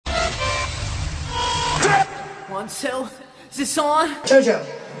1, 2. Is this on? JoJo,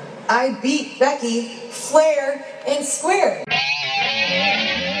 I beat Becky, Flair, and Square.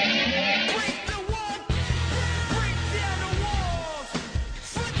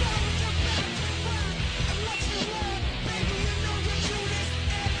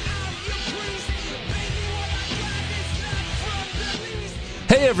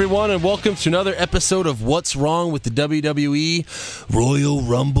 Hey everyone, and welcome to another episode of What's Wrong with the WWE Royal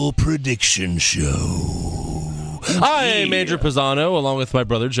Rumble Prediction Show. I'm Andrew Pisano, along with my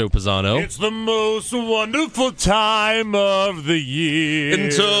brother Joe Pisano. It's the most wonderful time of the year.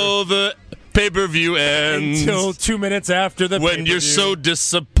 Until the pay-per-view ends. Until 2 minutes after the when pay-per-view. you're so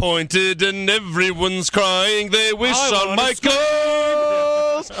disappointed and everyone's crying, they wish Shawn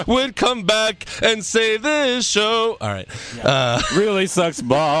Michaels would come back and save this show. All right. really sucks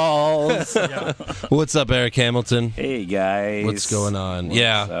balls. What's up, Eric Hamilton? Hey, guys. What's going on? What's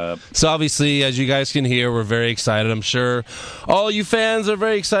yeah. up? So obviously, as you guys can hear, we're very excited. I'm sure all you fans are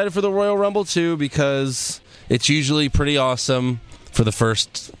very excited for the Royal Rumble, too, because it's usually pretty awesome for the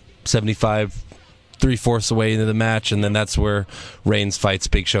first 75 3/4 away into the match, and then that's where Reigns fights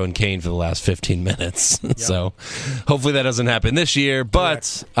Big Show and Kane for the last 15 minutes. So hopefully that doesn't happen this year,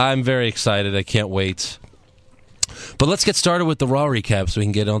 but I'm very excited. I can't wait. But let's get started with the Raw recap so we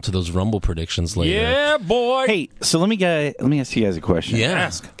can get on to those Rumble predictions later. Yeah, boy. Hey, so let me ask you guys a question. Yeah.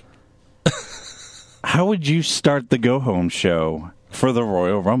 Ask. How would you start the go-home show for the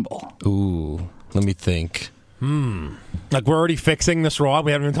Royal Rumble? Ooh, let me think. Like, we're already fixing this Raw.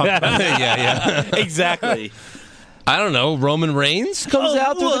 We haven't even talked about it. yeah. Exactly. I don't know. Roman Reigns comes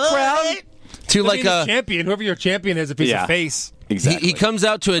out through the crowd to like a champion. Whoever your champion is, if he's a face. Exactly. He comes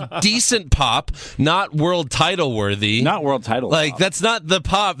out to a decent pop, not world title worthy. Not world title. Like, pop. that's not the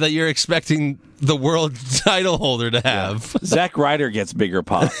pop that you're expecting the world title holder to have. Zack Ryder gets bigger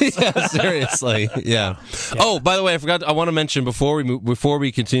pop. Yeah, seriously. Yeah. Oh, by the way, I want to mention before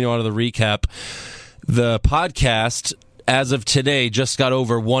we continue on to the recap, the podcast as of today just got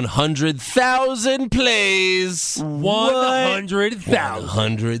over 100,000 plays. 100,000.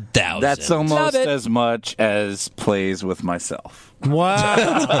 100,000. That's almost as much as plays with myself.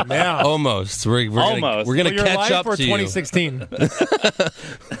 Wow. Yeah. Almost. We're Almost. gonna For your catch life up or to you. 2016?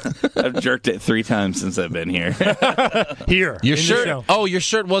 I've jerked it 3 times since I've been here. Here. Your in the shirt. show. Oh, your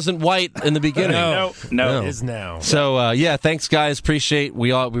shirt wasn't white in the beginning. No. It is now. So thanks guys.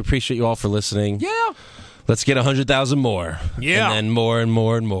 We appreciate you all for listening. Yeah. Let's get 100,000 more. Yeah. And then more and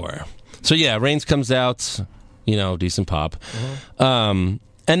more and more. So yeah, Reigns comes out, decent pop.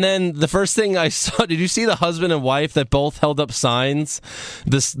 And then the first thing I saw, did you see the husband and wife that both held up signs?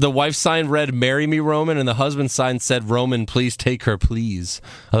 The wife's sign read, "Marry me, Roman," and the husband's sign said, "Roman, please take her, please."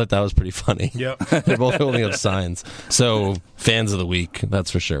 I thought that was pretty funny. Yep. They're both holding up signs. So, fans of the week, that's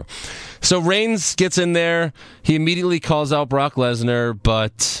for sure. So, Reigns gets in there. He immediately calls out Brock Lesnar,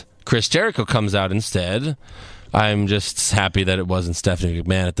 but Chris Jericho comes out instead. I'm just happy that it wasn't Stephanie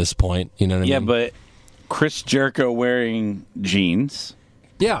McMahon at this point. You know what I mean? Yeah, but Chris Jericho wearing jeans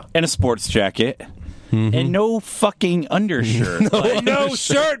Yeah. and a sports jacket and no fucking undershirt. No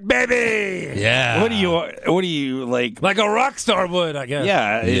shirt, baby. Yeah. What do you like? Like a rock star would, I guess.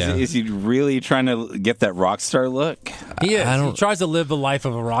 Yeah, Yeah. Is he really trying to get that rock star look? He is. I don't- He tries to live the life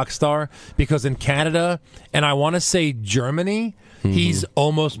of a rock star because in Canada, and I want to say Germany, he's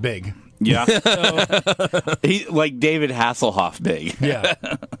almost big. Yeah, he like David Hasselhoff big. Yeah.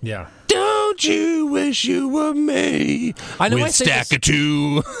 Yeah. Don't you wish you were me? I know With I say stack this- of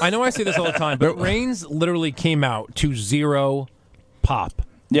two. I know I say this all the time, but Reigns literally came out to 0 pop.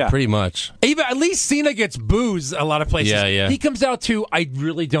 Yeah, Pretty much. Even at least Cena gets boos a lot of places. Yeah, yeah. He comes out to I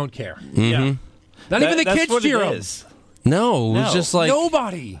really don't care. Yeah. Not even the That's kids what cheer it him. is. No, it was No. just like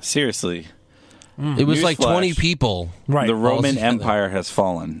Nobody. Seriously, it was like Newsflash. 20 people. Right. the Roman together. Empire has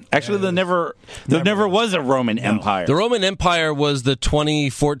fallen. Actually, there never was a Roman Empire. The Roman Empire was the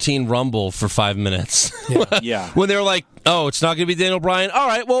 2014 Rumble for 5 minutes. Yeah, When they were like, oh, it's not going to be Daniel Bryan. All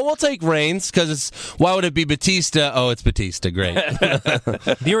right, well, we'll take Reigns because why would it be Batista? Oh, it's Batista. Great.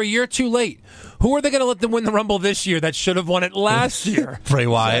 You're a year too late. Who are they going to let them win the Rumble this year that should have won it last year? Bray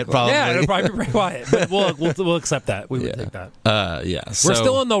Wyatt, probably. Yeah, it'll probably be Bray Wyatt. But we'll accept that. We would take that. Yeah. We're So,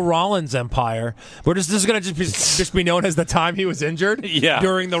 still in the Rollins Empire. This is going to just be known as the time he was injured. Yeah.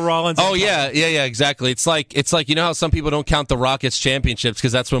 During the Rollins. Oh Empire. yeah, exactly. It's like you know how some people don't count the Rockets championships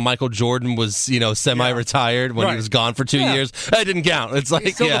because that's when Michael Jordan was semi-retired when he Right. was gone for 2 Yeah. years. That didn't count. It's like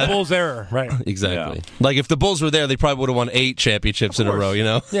It's still the Bulls' era, right? exactly. Like if the Bulls were there, they probably would have won 8 championships in a row.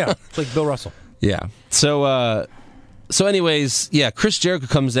 Yeah, it's like Bill Russell. Yeah. So anyways, yeah, Chris Jericho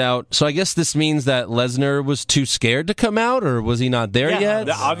comes out. So I guess this means that Lesnar was too scared to come out, or was he not there yet?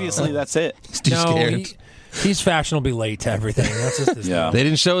 Obviously, that's it. He's too scared. He's fashionably late to everything. That's just his Yeah. They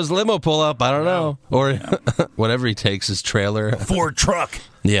didn't show his limo pull up. I don't know. Or whatever he takes, his trailer. Ford truck.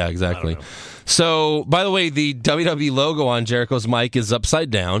 Yeah, exactly. So, by the way, the WWE logo on Jericho's mic is upside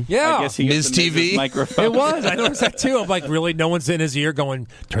down. Yeah. I guess he gets Miz to move his TV. microphone. It was. I noticed that too. I'm like, really? No one's in his ear going,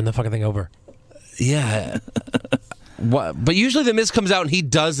 turn the fucking thing over. Yeah. But usually the Miz comes out and he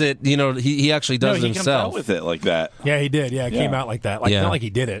does it. You know, he actually No, does he it comes out himself. with it like that. Yeah, he did. Yeah, it came Yeah. out like that. Like, Yeah. not like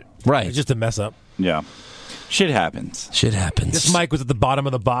he did it. Right. It's just a mess up. Yeah. Shit happens. Shit happens. This mic was at the bottom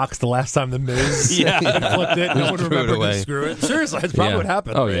of the box the last time the Miz Yeah. flipped it. No one threw it remembered away. to screw it. Seriously, that's probably what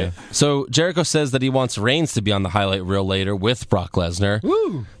happened. Oh, yeah. So Jericho says that he wants Reigns to be on the highlight reel later with Brock Lesnar.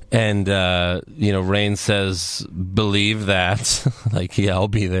 Woo. And, Reigns says, believe that. Like, yeah, I'll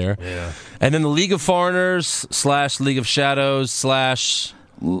be there. Yeah. And then the League of Foreigners / League of Shadows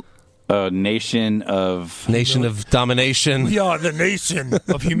 / Nation of Domination. We are the nation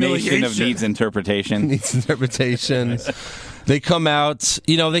of humiliation. Nation of needs interpretation. Needs interpretation. They come out,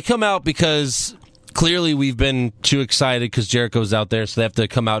 because clearly we've been too excited because Jericho's out there, so they have to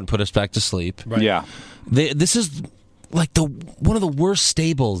come out and put us back to sleep. Yeah. This is like one of the worst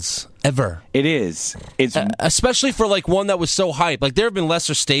stables ever. It is. It's Especially for like one that was so hyped. Like there have been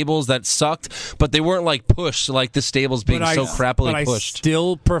lesser stables that sucked, but they weren't like pushed like this stable's being so crappily pushed. I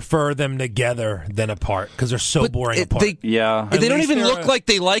still prefer them together than apart because they're so boring apart. yeah. They don't least even they're look like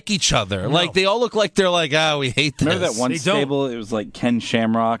they like each other. Like they all look like they're like, we hate this. Remember that one They don't. stable? It was like Ken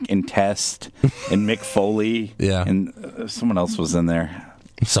Shamrock and Test and Mick Foley. Yeah. And someone else was in there.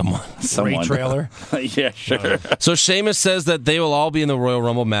 Someone. Ray Trailer. Yeah, sure. So Sheamus says that they will all be in the Royal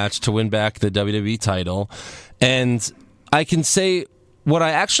Rumble match to win back the WWE title. And I can say what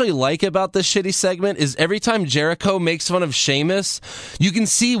I actually like about this shitty segment is every time Jericho makes fun of Sheamus, you can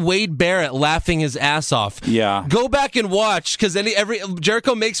see Wade Barrett laughing his ass off. Yeah. Go back and watch, because every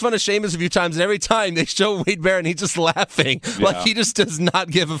Jericho makes fun of Sheamus a few times, and every time they show Wade Barrett and he's just laughing. Like he just does not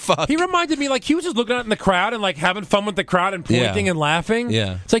give a fuck. He reminded me like he was just looking out in the crowd and like having fun with the crowd and pointing and laughing.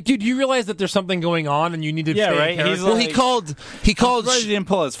 Yeah. It's like, dude, you realize that there's something going on and you need to Yeah, stay in right? character? He's Well, like- he called Surprised he didn't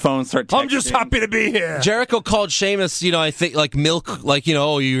pull his phone, start texting. I'm just happy to be here. Jericho called Sheamus, I think, like milk, like,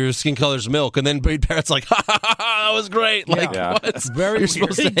 your skin color's milk. And then Wade Barrett's like, ha, ha, ha, ha, that was great. Like, Yeah. what? Very You're weird.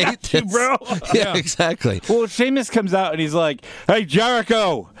 supposed to He hate got you, this. bro. Yeah, exactly. Well, Sheamus comes out and he's like, "Hey,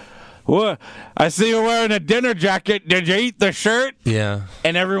 Jericho, what? I see you wearing a dinner jacket. Did you eat the shirt?" Yeah.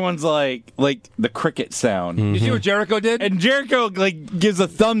 And everyone's like the cricket sound. You see what Jericho did? And Jericho gives a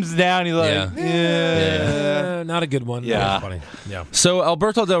thumbs down. He's like, Yeah. Not a good one. Yeah. That was funny. Yeah. So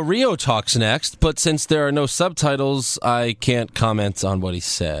Alberto Del Rio talks next, but since there are no subtitles, I can't comment on what he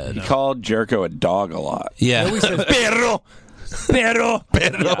said. He called Jericho a dog a lot. Yeah. He says, Perro, perro,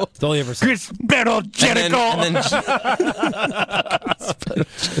 Pero. That's all he ever said. Chris Perro, Jericho.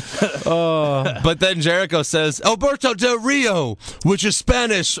 But then Jericho says, Alberto Del Rio, which is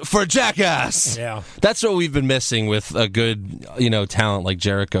Spanish for jackass. Yeah. That's what we've been missing with a good, talent like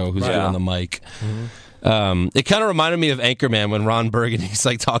Jericho who's good on the mic. It kind of reminded me of Anchorman when Ron Burgundy's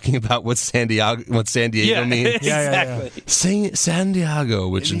like talking about what San Diego means. Yeah. San Diego,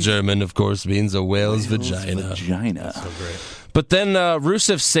 which in German, of course, means a whale's vagina. Vagina. But then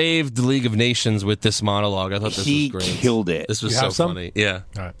Rusev saved the League of Nations with this monologue. I thought this He was great. killed it. This was You so have some? funny. Yeah.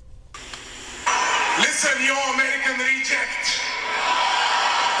 All right. Listen, you American reject.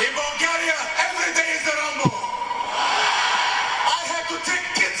 In Bulgaria, every day is a rumble. I had to take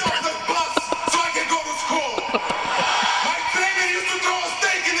kids off the bus so I can go to school. My trainer used to throw a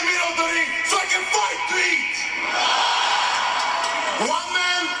steak in the middle of the ring so I can fight to eat. One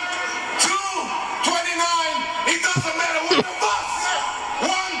man, 2, 29, it doesn't matter. One of us,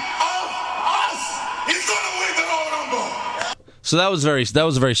 one of us is gonna win the Royal Rumble. So that was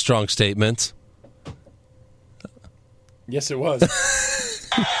a very strong statement. Yes, it was. What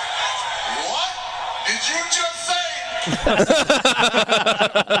did you just say?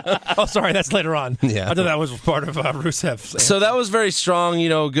 Oh, sorry, that's later on. Yeah. I thought that was part of Rusev's. So that was very strong,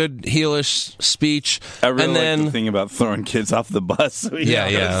 good heelish speech. I really and like then, the thing about throwing kids off the bus. So he yeah,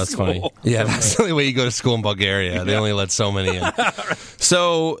 goes to that's school. funny. Yeah, that's the only way you go to school in Bulgaria. They only let so many in.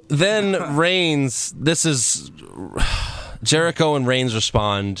 So then Reigns, this is Jericho and Reigns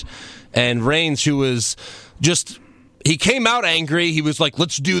respond, and Reigns, who was just. He came out angry. He was like,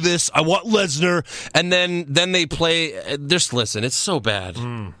 let's do this. I want Lesnar. And then they play. Just listen. It's so bad.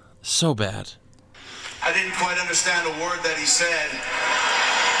 So bad. I didn't quite understand a word that he said.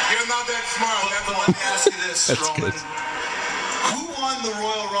 You're not that smart. Let me ask you this, That's Strowman. good. Who won the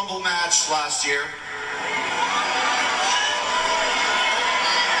Royal Rumble match last year?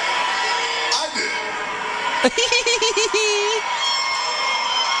 I did.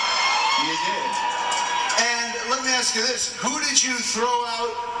 You did. let me ask you this. Who did you throw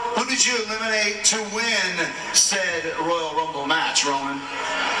out, who did you eliminate to win said Royal Rumble match, Roman?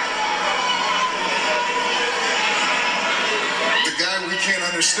 The guy we can't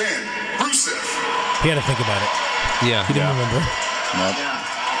understand, Rusev. He had to think about it. Yeah. He didn't remember. Yeah.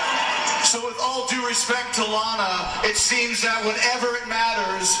 So with all due respect to Lana, it seems that whenever it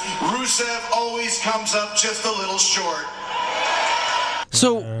matters, Rusev always comes up just a little short.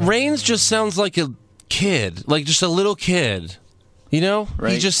 So Reigns just sounds like a kid, like just a little kid. You know?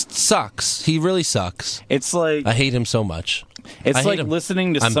 Right. He just sucks. He really sucks. It's like I hate him so much. I it's hate like him.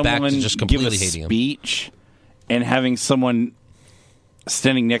 listening to I'm back someone to just give a completely hating him. speech and having someone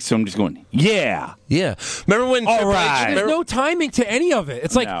standing next to him just going, "Yeah." Yeah. Remember when All Triple H- right. There's no timing to any of it.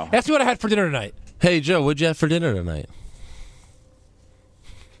 It's like, No. ask me what I had for dinner tonight. Hey Joe, what'd you have for dinner tonight?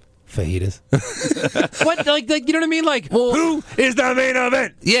 Fajitas. What? Like, you know what I mean? Like, who is the main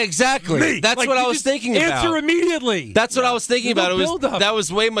event? Yeah, exactly. Me. That's Like, what you I was just thinking about. Answer immediately. That's what I was thinking There's about. no It was build-up. that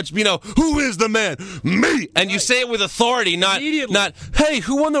was way much. Who is the man? Me. And you say it with authority, not Immediately. Hey,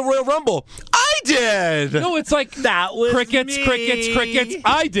 who won the Royal Rumble? I did. No, it's like That was crickets, me. crickets.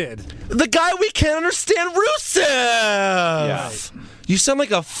 I did. The guy we can't understand, Rusev. Yeah. You sound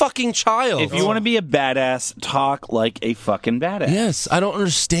like a fucking child. If you want to be a badass, talk like a fucking badass. Yes, I don't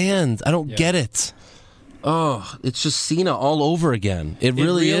understand. I don't get it. Oh, it's just Cena all over again. It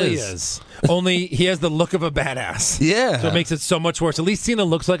really, is. Only he has the look of a badass. Yeah. So it makes it so much worse. At least Cena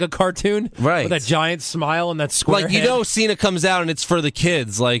looks like a cartoon. Right. With that giant smile and that square Like, you head. know, Cena comes out and it's for the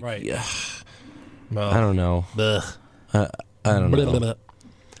kids. Like, Right. I don't know. I don't know.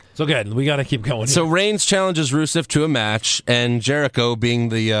 So good. We got to keep going. So Reigns challenges Rusev to a match, and Jericho, being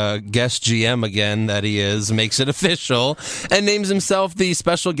the guest GM again that he is, makes it official and names himself the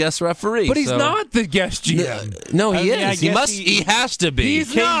special guest referee. but he's So- not the guest GM. No, he I mean, I is. He guess must. He has to be.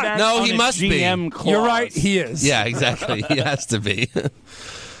 He's Came not. back No, on he a must be. GM clause. You're right. He is. Yeah, exactly. He has to be.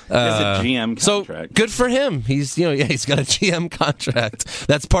 It's a GM So contract. good for him. He's he's got a GM contract.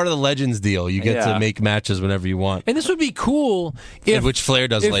 That's part of the Legends deal. You get Yeah. to make matches whenever you want, And this would be cool if which Flair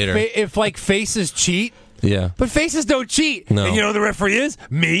does if later. if like faces cheat. Yeah. But faces don't cheat. No. And you know who the referee is?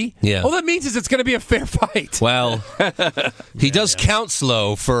 Me. Yeah. All that means is it's going to be a fair fight. Well, he does count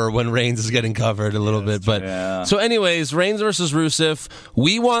slow for when Reigns is getting covered a little bit. But Yeah. so, anyways, Reigns versus Rusev.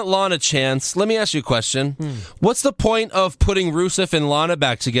 We want Lana chance. Let me ask you a question. What's the point of putting Rusev and Lana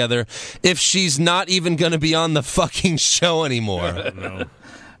back together if she's not even going to be on the fucking show anymore?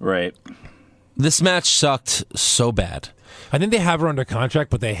 Right. This match sucked so bad. I think they have her under contract,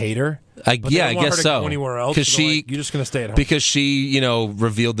 but they hate her. But they Yeah, don't I want guess her to so. go anywhere else. Because So they're she, like, you're just going to stay at home. because she,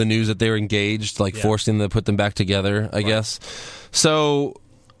 revealed the news that they were engaged, like forcing them to put them back together, I guess. So,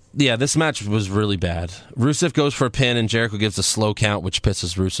 yeah, this match was really bad. Rusev goes for a pin, and Jericho gives a slow count, which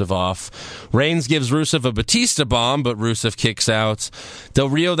pisses Rusev off. Reigns gives Rusev a Batista bomb, but Rusev kicks out. Del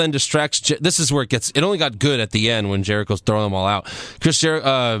Rio then distracts. This is where it only got good at the end when Jericho's throwing them all out.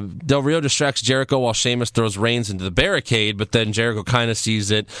 Del Rio distracts Jericho while Sheamus throws Reigns into the barricade, but then Jericho kind of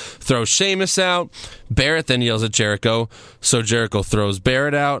sees it, throws Sheamus out. Barrett then yells at Jericho, so Jericho throws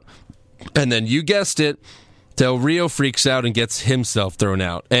Barrett out. And then you guessed it, Del Rio freaks out and gets himself thrown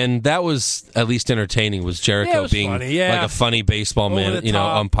out. And that was at least entertaining, was Jericho Yeah, it was being funny, yeah. like a funny baseball Over man, the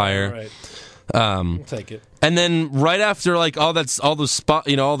top. umpire. Right. I'll take it. And then right after like all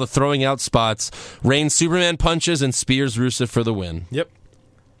the throwing out spots, Reigns Superman punches and spears Rusev for the win. Yep.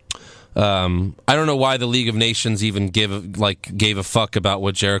 I don't know why the League of Nations even gave a fuck about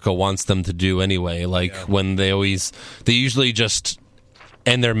what Jericho wants them to do anyway. When they usually just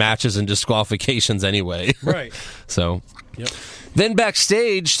end their matches in disqualifications anyway. Right. So, Yep. Then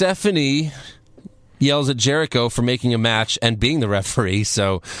backstage, Stephanie yells at Jericho for making a match and being the referee.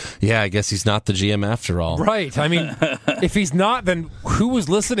 So, yeah, I guess he's not the GM after all. Right. I mean, if he's not, then who was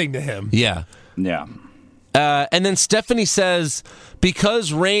listening to him? Yeah. Yeah. And then Stephanie says,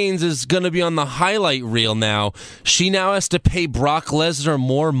 because Reigns is going to be on the highlight reel now, she now has to pay Brock Lesnar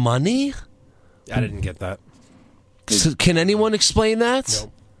more money? I didn't get that. So can anyone explain that?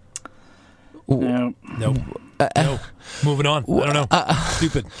 No. Nope. No. Moving on. I don't know.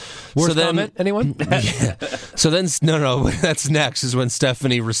 Stupid. Worst comment? Anyone? Yeah. So then, no, that's next is when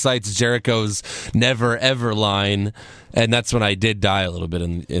Stephanie recites Jericho's "Never Ever" line, and that's when I did die a little bit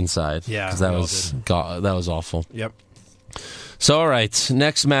inside. Yeah, because that we all was that was awful. Yep. So all right,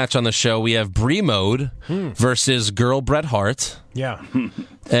 next match on the show we have Brie Mode versus Girl Bret Hart, Yeah.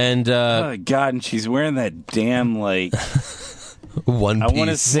 and Oh, God, and she's wearing that damn, One I Piece. want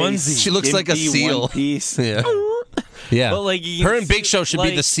to say Onesie. She looks like a skimpy seal. One Piece. Yeah. Yeah. But, like, you her can and Big see, Show should be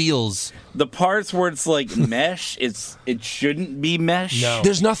like, the SEALs. The parts where it's like mesh, it shouldn't be mesh. No.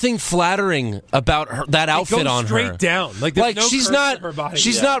 There's nothing flattering about that outfit It goes on straight her. down. Like, there's no she's curves not to her body.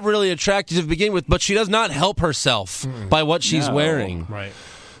 she's not really attractive to begin with, but she does not help herself by what she's No. wearing. Right.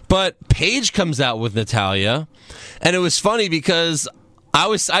 But Paige comes out with Natalya, and it was funny because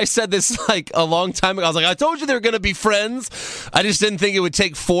I said this like a long time ago. I was like, I told you they were going to be friends. I just didn't think it would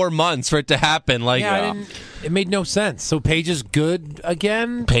take 4 months for it to happen. Like, It made no sense. So Paige is good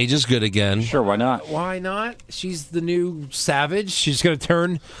again? Paige is good again. Sure, why not? Why not? She's the new Savage. She's going to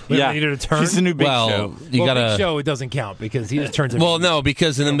turn. We Yeah, don't need her to turn. she's the new Big Well, Show. you Well, gotta. Big Show, it doesn't count because he just turns. Well, no,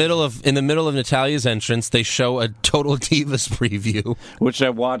 because in the middle of Natalya's entrance, they show a Total Divas preview. Which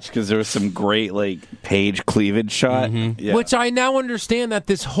I watched because there was some great like Paige cleavage shot. Yeah. Which I now understand that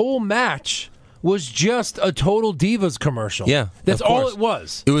this whole match was just a Total Divas commercial. Yeah, that's of all course. it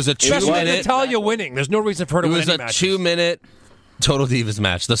was. It was a Especially with 2-minute. Natalya winning. There's no reason for her to It win was any a matches. 2-minute Total Divas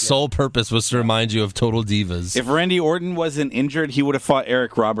match. The sole purpose was to remind you of Total Divas. If Randy Orton wasn't injured, he would have fought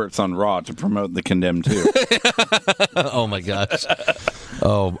Eric Roberts on Raw to promote the Condemned 2. Oh my gosh.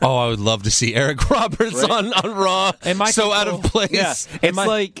 Oh, I would love to see Eric Roberts on Raw. And Michael So out of Cole. place. Yeah, it's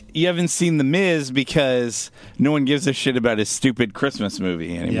like you haven't seen The Miz because no one gives a shit about his stupid Christmas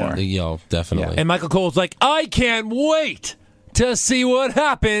movie anymore. Yo, definitely. And Michael Cole's like, I can't wait to see what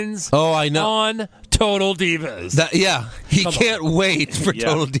happens. Oh, I know. On Total Divas. He can't wait for Yeah.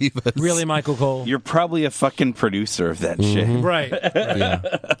 Total Divas. Really, Michael Cole? You're probably a fucking producer of that shit. Right. Yeah.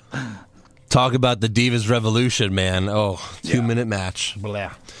 Talk about the Divas Revolution, man. Oh, 2-minute match.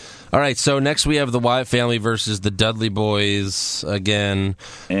 Blah. All right, so next we have the Wyatt family versus the Dudley Boys again,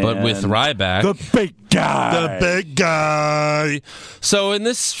 but with And Ryback. The big guy. big guy. So in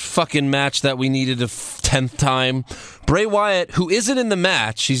this fucking match that we needed a 10th time, Bray Wyatt, who isn't in the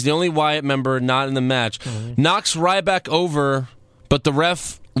match, he's the only Wyatt member not in the match, knocks Ryback over, but the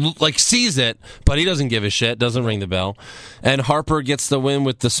ref sees it, but he doesn't give a shit, doesn't ring the bell. And Harper gets the win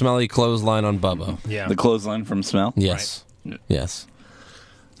with the smelly clothesline on Bubba. Yeah. The clothesline from Smell. Yes. Yes.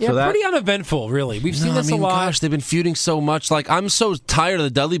 Yeah, So that- pretty uneventful, really. We've seen No, this a lot. Gosh, they've been feuding so much. Like, I'm so tired of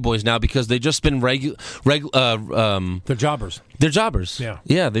the Dudley Boys now because they've just been They're jobbers. they're jobbers.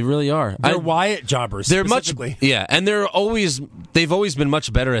 Yeah. they really are. They're Wyatt jobbers. They're much, specifically. and they've always been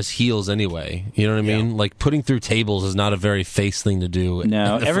much better as heels anyway. You know what I mean? Like putting through tables is not a very face thing to do.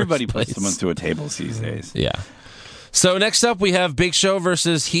 No, in the everybody first puts place. someone through a table these days. Yeah. So next up we have Big Show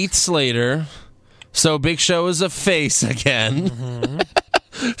versus Heath Slater. So Big Show is a face again.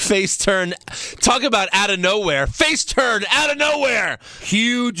 Face turn. Talk about out of nowhere. Face turn out of nowhere.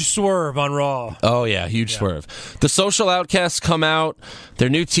 Huge swerve on Raw. Oh, yeah, huge swerve. The Social Outcasts come out. Their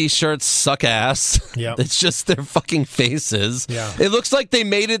new T-shirts suck ass. Yep. It's just their fucking faces. Yeah. It looks like they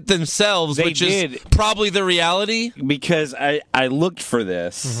made it themselves, They which did. is probably the reality. Because I looked for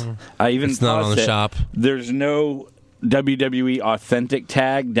this. I even It's not on paused the it. shop. There's no WWE authentic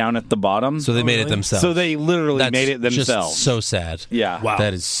tag down at the bottom. So they made it really? themselves. So they literally That's made it themselves. Just so sad. Yeah. Wow.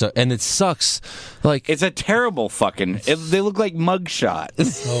 That is so, and it sucks. Like It's a terrible fucking. They look like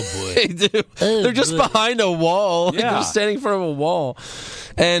mugshots. Oh, boy. they do. They're just behind a wall. Like, Yeah. they're standing in front of a wall.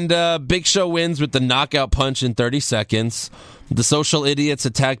 And Big Show wins with the knockout punch in 30 seconds. The Social Idiots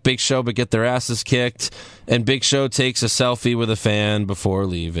attack Big Show but get their asses kicked. And Big Show takes a selfie with a fan before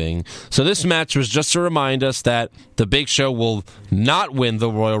leaving. So this match was just to remind us that the Big Show will not win the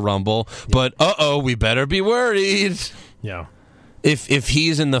Royal Rumble. But, we better be worried. Yeah. If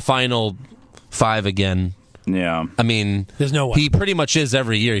he's in the final 5 again. Yeah. I mean, There's no way. he pretty much is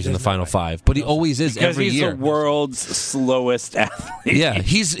every year. He's in the final 5, but he always is Because every he's year. the world's slowest athlete. Yeah,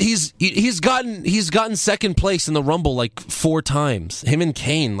 he's gotten second place in the Rumble like 4 times. Him and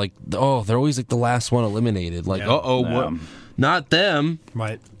Kane, like they're always like the last one eliminated. Like Yeah. what? Not them.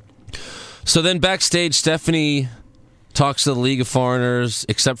 Right. So then backstage, Stephanie talks to the League of Foreigners,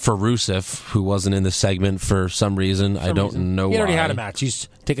 except for Rusev, who wasn't in the segment for some reason. I don't know He why. already had a match. He's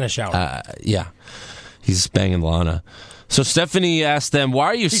taking a shower. Yeah, he's banging Lana. So Stephanie asked them, "Why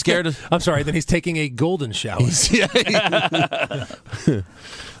are you scared of?" I'm sorry. Then he's taking a golden shower.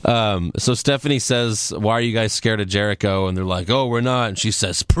 So Stephanie says, "Why are you guys scared of Jericho?" And they're like, "Oh, we're not." And she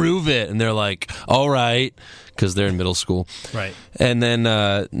says, "Prove it." And they're like, "All right," because they're in middle school. Right. And then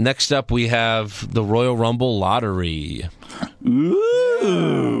next up, we have the Royal Rumble lottery.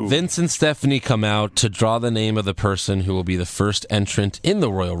 Ooh. Vince and Stephanie come out to draw the name of the person who will be the first entrant in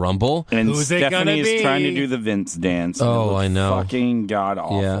the Royal Rumble. And Who's it gonna Stephanie is be? trying to do the Vince dance. and it Oh, looks I know. Fucking god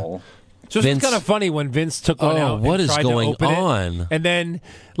awful. So it's Vince- kind of funny when Vince took one Oh, out. what and is tried going to open on? It, and then,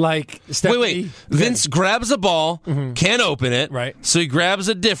 Stephanie. Wait. Vince grabs a ball, can't open it. Right. So he grabs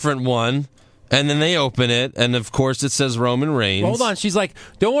a different one, And then they open it, and of course it says Roman Reigns. Hold on. She's like,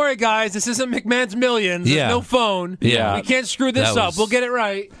 don't worry, guys. This isn't McMahon's Millions. There's no phone. Yeah. We can't screw this up. We'll get it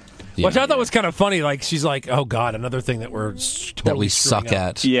right. Which I thought was kind of funny. Like, she's like, oh, God, another thing that we're totally that we suck up.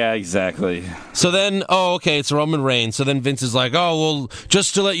 at. Yeah, exactly. So then, it's Roman Reigns. So then Vince is like, oh, well,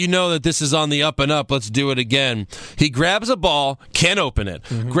 just to let you know that this is on the up and up, let's do it again. He grabs a ball, can't open it.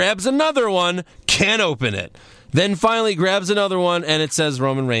 Grabs another one, can't open it. Then finally grabs another one, and it says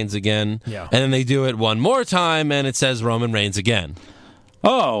Roman Reigns again. Yeah. And then they do it one more time, and it says Roman Reigns again.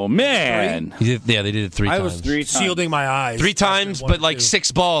 Oh, man. They did it 3 times. I was 3 times. shielding my eyes. 3 times, but like 2.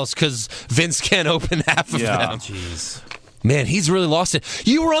 6 balls because Vince can't open half of them. Jeez. Man, he's really lost it.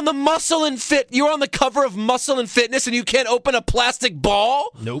 You were on the Muscle and Fit. You were on the cover of Muscle and Fitness, and you can't open a plastic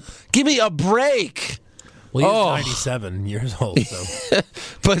ball? Nope. Give me a break. Well, he's 97 years old, so.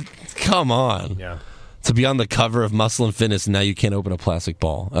 But come on. Yeah. To be on the cover of Muscle and Fitness, and now you can't open a plastic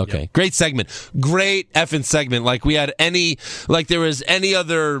ball. Okay. Yep. Great segment. Great effing segment. Like there was any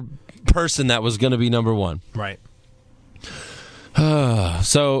other person that was going to be number 1. Right.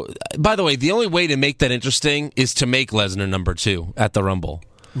 So, by the way, the only way to make that interesting is to make Lesnar number 2 at the Rumble.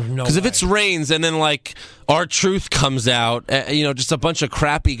 Because if it's Reigns and then like R-Truth comes out, just a bunch of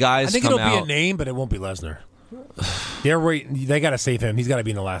crappy guys. I think come it'll out. be a name, but it won't be Lesnar. They got to save him. He's got to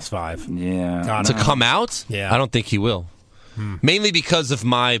be in the last 5. Yeah. To come out? Yeah. I don't think he will. Mainly because of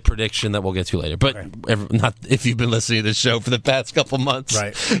my prediction that we'll get to later. But not if you've been listening to this show for the past couple months.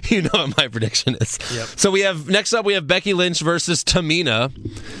 Right. You know what my prediction is. Yep. So next up we have Becky Lynch versus Tamina.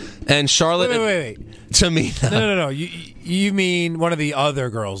 And Charlotte. Wait. Tamina. No. You mean one of the other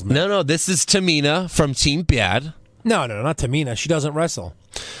girls? No. This is Tamina from Team Bad. No, not Tamina. She doesn't wrestle.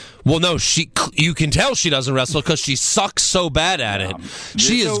 Well, no, you can tell she doesn't wrestle because she sucks so bad at it.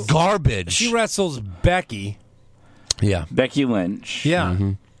 She is garbage. She wrestles Becky. Yeah. Becky Lynch. Yeah.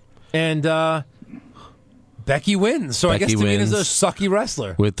 Mm-hmm. And Becky wins. So Becky I guess Tamina's a wins. sucky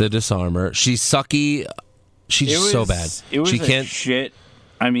wrestler. With the disarmer. She's sucky. She's so bad. It was she can't. shit.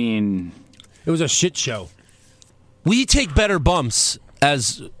 I mean, it was a shit show. We take better bumps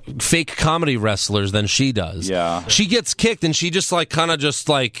as fake comedy wrestlers than she does. Yeah. She gets kicked and she just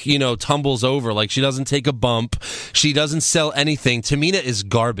tumbles over. Like she doesn't take a bump. She doesn't sell anything. Tamina is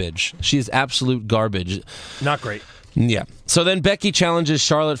garbage. She is absolute garbage. Not great. Yeah. So then Becky challenges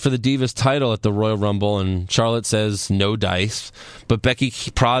Charlotte for the Divas title at the Royal Rumble, and Charlotte says no dice. But Becky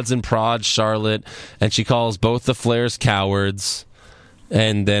prods Charlotte, and she calls both the Flairs cowards.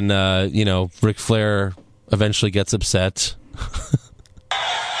 And then, Ric Flair eventually gets upset. What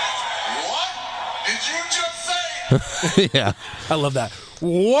did you just say? Yeah. I love that.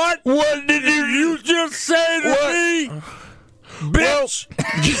 What did you just say to me? Bitch!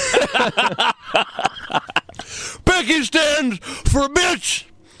 Becky stands for bitch!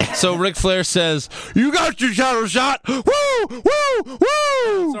 So Ric Flair says, you got your title shot! Woo! Woo!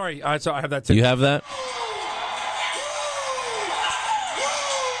 Woo! Sorry, I have that too. You have that?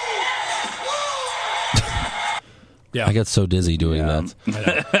 Yeah. I got so dizzy doing that.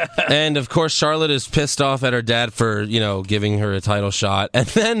 And, of course, Charlotte is pissed off at her dad for, giving her a title shot. And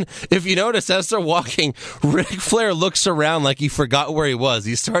then, if you notice, as they're walking, Ric Flair looks around like he forgot where he was.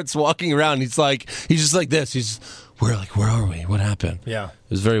 He starts walking around. He's just like this. Where are we? What happened? Yeah. It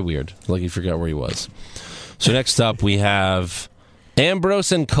was very weird. Like he forgot where he was. So next up, we have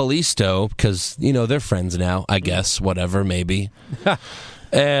Ambrose and Kalisto, because, they're friends now, I guess. Whatever, maybe.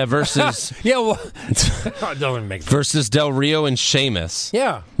 Versus versus Del Rio and Sheamus.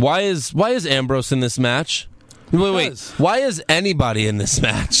 Yeah. Why is Ambrose in this match? Wait. Why is anybody in this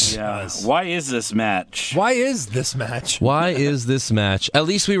match? Yeah. Why is this match? Why is this match? At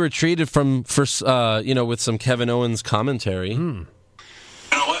least we were treated with some Kevin Owens commentary. You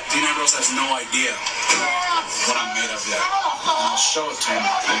know what? Dean Ambrose has no idea what I'm made of yet. I'll show it to him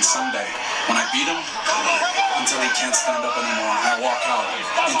on Sunday. When I beat him, until he can't stand up anymore, I walk out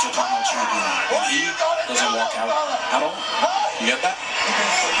Intercontinental Champion. And he doesn't walk out at all. You get that?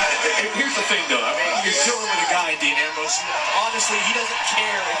 Here's the thing, though. I mean, you're dealing with a guy, Dean Ambrose. Honestly, he doesn't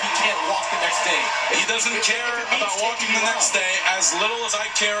care if he can't walk the next day. He doesn't care about walking the next day as little as I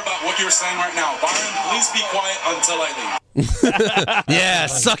care about what you're saying right now. Byron, please be quiet until I leave. Yeah,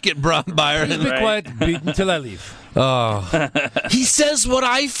 suck it, Byron. Be quiet until I leave. Oh, he says what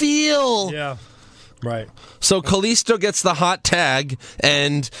I feel. Yeah, right. So Kalisto gets the hot tag,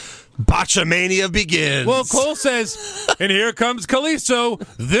 and Botchamania begins. Well, Cole says, and here comes Kalisto.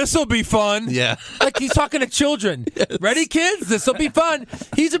 This'll be fun. Yeah. Like he's talking to children. Yes. Ready, kids? This'll be fun.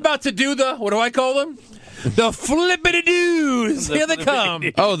 He's about to do what do I call them? The flippity-doos. Here they come.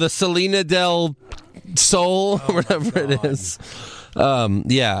 Oh, the Selena Del Sol, whatever it is.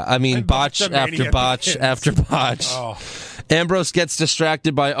 Yeah, I mean, And botch Botchamania after botch begins. after botch. Oh. Ambrose gets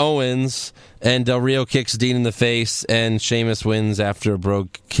distracted by Owens, and Del Rio kicks Dean in the face, and Sheamus wins after a brogue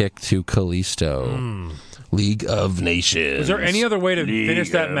kick to Kalisto. League of Nations. Was there any other way to finish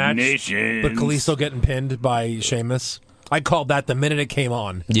that of match Nations. but Kalisto getting pinned by Sheamus? I called that the minute it came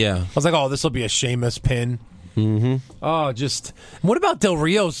on. Yeah. I was like, oh, this will be a Sheamus pin. Mm-hmm. Oh, just... What about Del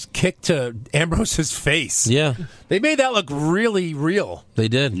Rio's kick to Ambrose's face? Yeah, They made that look really real. they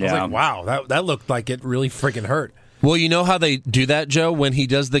did. I was Yeah. like, wow, that looked like it really freaking hurt. Well, you know how they do that, Joe? When he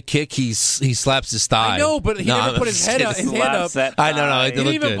does the kick, he slaps his thigh. I know, but he never put his head up. His hand up. I know, no, it He didn't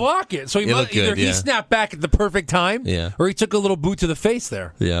looked even good. block it. So he It must, looked good, either he yeah. snapped back at the perfect time, Yeah. or he took a little boot to the face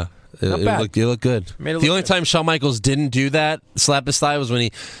there. Yeah. It bad. looked good. Made it The look only good. time Shawn Michaels didn't do that, slap his thigh, was when he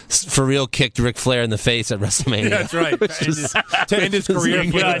for real kicked Ric Flair in the face at WrestleMania. That's right. To end his career.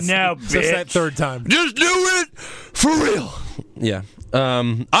 You got now, Just that bitch. third time. Just do it for real. Yeah.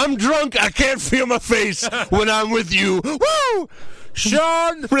 I'm drunk. I can't feel my face when I'm with you. Woo!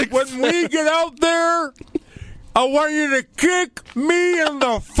 Sean, when we get out there, I want you to kick me in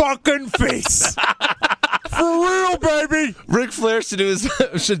the fucking face. For real, baby. Ric Flair should do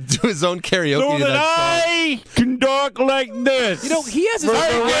his own karaoke. So to that that song. I can talk like this. You know, he has his for own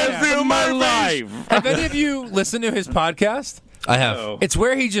the podcast. rest of my life. Have any of you listened to his podcast? I have. It's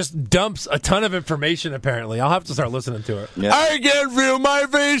where he just dumps a ton of information, apparently. I'll have to start listening to it. I can't feel my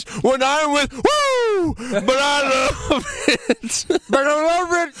face when I'm with woo, but I love it. But I love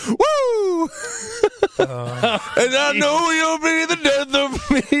it. Woo! And I know you'll be the death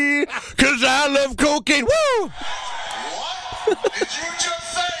of me, cause I love cocaine. Woo! What did you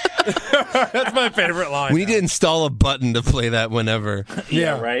just say? That's my favorite line. We need to install a button to play that whenever.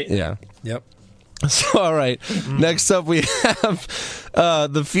 Yeah. Right? Yeah. Yep. So, all right. Next up, we have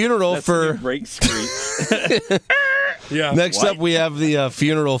the funeral That's for. the break street. Yeah. Next up, we have the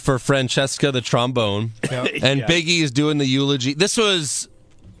funeral for Francesca, the trombone, and Yeah. Big E is doing the eulogy. This was.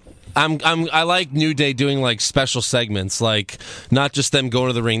 I like New Day doing like special segments, like not just them going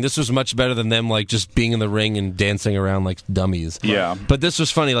to the ring. This was much better than them like just being in the ring and dancing around like dummies. Yeah. But this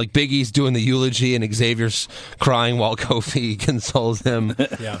was funny. Like Big E's doing the eulogy and Xavier's crying while Kofi consoles him.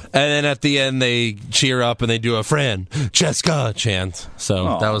 Yeah. And then at the end they cheer up and they do a Francesca chant. So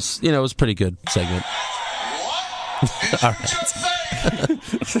Aw. that was it was a pretty good segment. What did you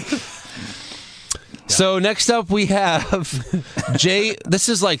just say? So next up we have Jay. This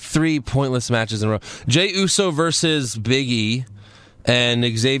is like 3 pointless matches in a row. Jay Uso versus Big E, and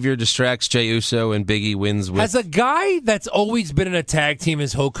Xavier distracts Jay Uso, and Big E wins with. Has a guy that's always been in a tag team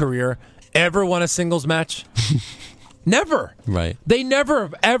his whole career ever won a singles match? Never. Right. They never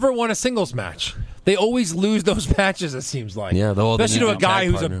have ever won a singles match. They always lose those matches, it seems like. Yeah, well, they especially need to a a guy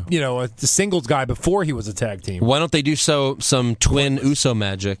tag who's partner. a singles guy before he was a tag team. Why don't they do some twin Uso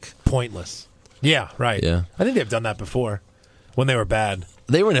magic? Pointless. Yeah, right. Yeah. I think they've done that before when they were bad.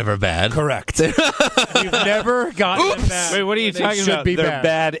 They were never bad. Correct. You've never gotten them bad. Wait, what are you They talking should about? be They're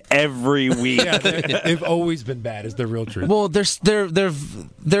bad every week. Yeah, they've always been bad. Is the real truth. Well,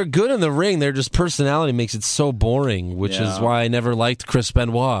 they're good in the ring. Their just personality makes it so boring, which is Yeah. why I never liked Chris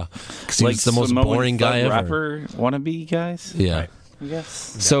Benoit because he was the most Samoan boring thug guy ever. rapper wannabe guys. Yeah. Right. I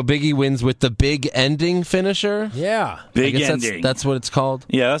guess. So Big E wins with the big ending finisher. Yeah. I Big guess ending. that's what it's called.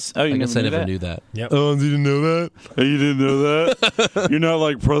 Yes. Oh, you I guess I never knew that. that. Yep. Oh, you didn't know that? Oh, you didn't know that? You're not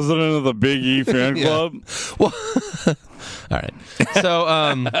like president of the Big E fan club? Well, all right. So,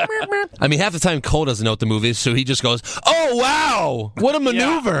 I mean, half the time Cole doesn't know what the move is, so he just goes, "Oh wow, what a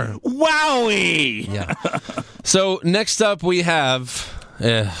maneuver!" Wowie! Yeah. So next up we have.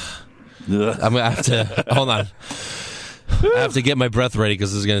 I'm gonna have to hold on. I have to get my breath ready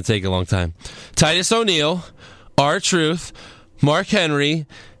because this is going to take a long time. Titus O'Neil, R-Truth, Mark Henry,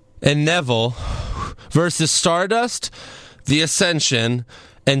 and Neville versus Stardust, The Ascension,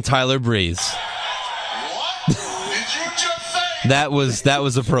 and Tyler Breeze. What did you just say? That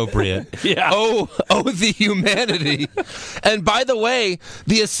was appropriate. Yeah. Oh, the humanity. And by the way,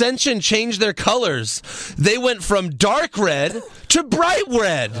 the Ascension changed their colors. They went from dark red to bright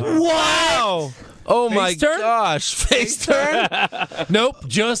red. Wow. Oh my Face turn? gosh. Face turn? Nope.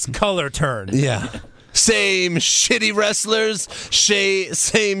 Just color turn. Yeah. Same shitty wrestlers,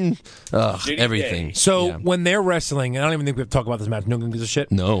 same everything. So Yeah. when they're wrestling, and I don't even think we have to talk about this match. No one gives a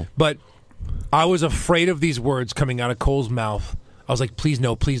shit. No. But I was afraid of these words coming out of Cole's mouth. I was like, please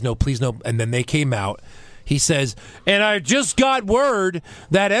no, please no, please no. And then they came out. He says, and I just got word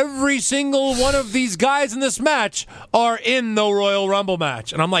that every single one of these guys in this match are in the Royal Rumble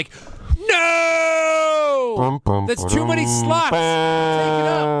match. And I'm like, no! That's too many slots. Take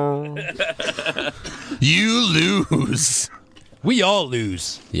it up. You lose. We all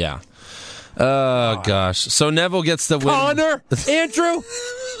lose. Yeah. Oh, gosh. So Neville gets the win. Connor? Andrew?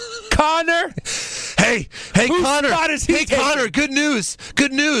 Connor? Hey, Whose Connor. spot is he Hey, taking? Connor, good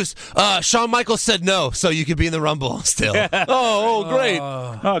news. Shawn Michaels said no, so you could be in the Rumble still. Great.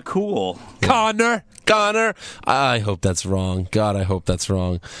 Oh, cool. Connor? I hope that's wrong. God, I hope that's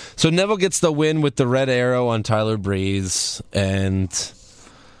wrong. So Neville gets the win with the red arrow on Tyler Breeze. And,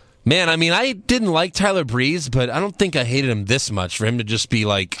 man, I mean, I didn't like Tyler Breeze, but I don't think I hated him this much for him to just be,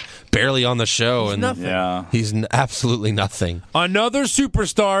 like, barely on the show. He's nothing. Yeah. He's absolutely nothing. Another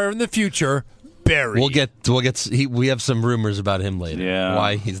superstar in the future, Barry. We have some rumors about him later. Yeah.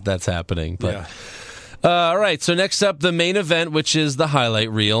 Why that's happening. But Yeah. all right, so next up, the main event, which is the highlight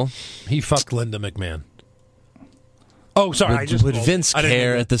reel. He fucked Linda McMahon. Oh, sorry. Would Vince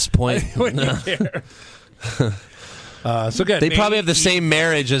care at this point? Wouldn't care. So good. They probably have the same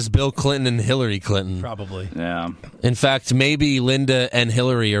marriage as Bill Clinton and Hillary Clinton. Probably. Yeah. In fact, maybe Linda and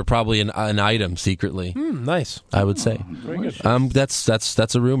Hillary are probably an item secretly. Nice. I would say. Very good.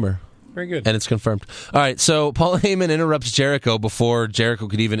 That's a rumor. Very good. And it's confirmed. All right, so Paul Heyman interrupts Jericho before Jericho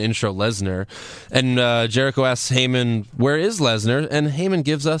could even intro Lesnar. And Jericho asks Heyman, where is Lesnar? And Heyman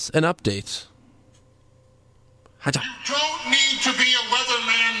gives us an update. You don't need to be a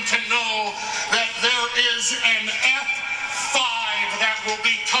weatherman to know that there is an F5 that will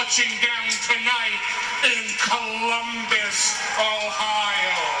be touching down tonight in Columbus,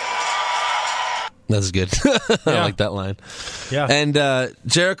 Ohio. That's good. I like that line. Yeah. And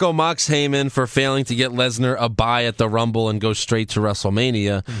Jericho mocks Heyman for failing to get Lesnar a bye at the Rumble and go straight to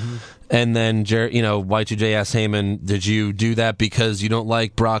WrestleMania. Mm-hmm. And then Y2J asks Heyman, did you do that because you don't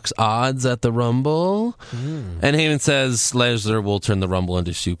like Brock's odds at the Rumble? And Heyman says Lesnar will turn the Rumble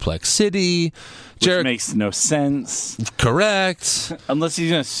into Suplex City. Which makes no sense. Correct. Unless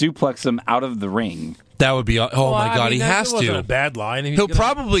he's going to suplex him out of the ring. That would be... my God, he has wasn't to. a bad line. He'll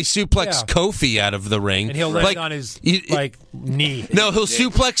probably suplex Kofi out of the ring. And he'll land on his knee. No, he'll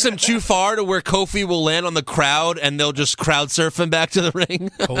suplex him too far to where Kofi will land on the crowd and they'll just crowd surf him back to the ring.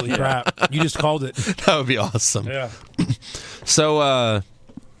 Holy crap. You just called it. That would be awesome. Yeah. So,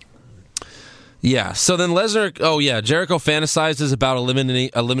 so then Lesnar... Jericho fantasizes about eliminating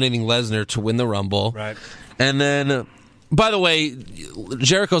Lesnar to win the Rumble. Right. And then, by the way,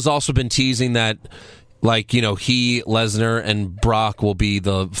 Jericho's also been teasing that... he, Lesnar, and Brock will be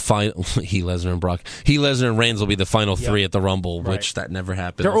the final... He, Lesnar, and Brock. He, Lesnar, and Reigns will be the final three at the Rumble, which that never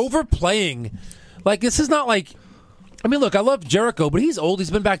happens. They're overplaying. This is not like... I mean, look, I love Jericho, but he's old. He's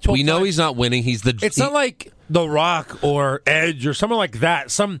been back 12 We know times. he's not winning. It's not like The Rock or Edge or someone like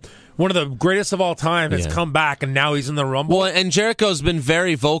that. One of the greatest of all time has come back, and now he's in the Rumble. Well, and Jericho's been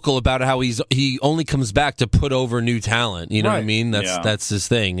very vocal about how he only comes back to put over new talent. You know what I mean? That's his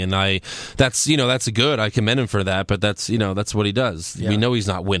thing, and that's good. I commend him for that. But that's what he does. Yeah. We know he's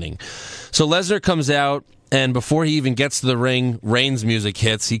not winning. So Lesnar comes out, and before he even gets to the ring, Reigns' music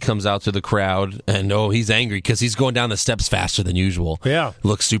hits. He comes out to the crowd, and he's angry because he's going down the steps faster than usual. Yeah,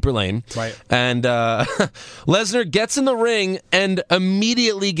 looks super lame. Right, and Lesnar gets in the ring and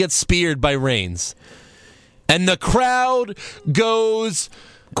immediately gets speared by Reigns, and the crowd goes.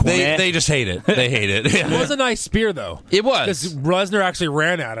 They just hate it. They hate it. It was a nice spear, though. It was. Because Lesnar actually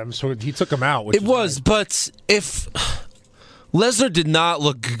ran at him, so he took him out. It was, but if Lesnar did not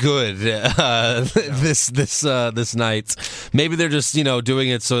look good this night, maybe they're just doing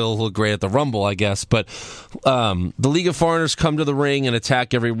it so it'll look great at the Rumble, I guess. But the League of Foreigners come to the ring and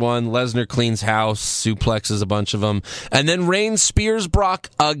attack everyone. Lesnar cleans house, suplexes a bunch of them, and then Reigns spears Brock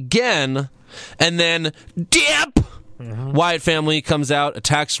again, and then dip. Mm-hmm. Wyatt family comes out,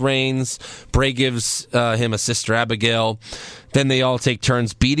 attacks Reigns. Bray gives him a Sister Abigail. Then they all take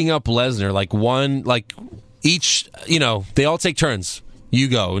turns beating up Lesnar, each, they all take turns. You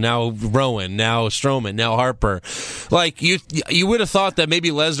go. Now Rowan, now Strowman, now Harper. You would have thought that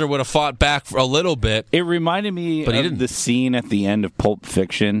maybe Lesnar would have fought back for a little bit. It reminded me of the scene at the end of Pulp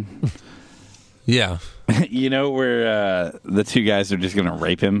Fiction. Yeah. Where the two guys are just going to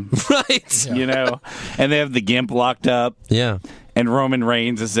rape him. Right. Yeah. And they have the Gimp locked up. Yeah. And Roman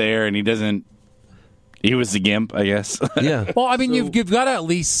Reigns is there, and he was the Gimp, I guess. Yeah. Well, I mean, you've got to at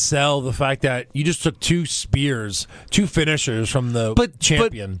least sell the fact that you just took two finishers from the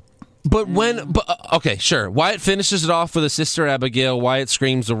champion. Okay, sure. Wyatt finishes it off with a Sister Abigail. Wyatt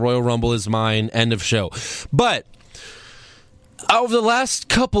screams, "The Royal Rumble is mine." End of show. But over the last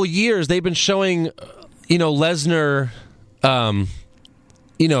couple years, they've been showing, Lesnar.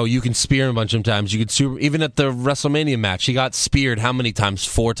 You can spear him a bunch of times. You could even at the WrestleMania match, he got speared how many times?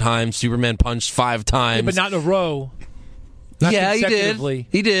 4 times. Superman punched 5 times. Yeah, but not in a row. Not Yeah, he did. consecutively.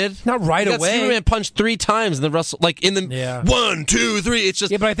 He did. Not right He got away. Superman punched 3 times, and then Russell, like in the Yeah. 1, 2, 3. It's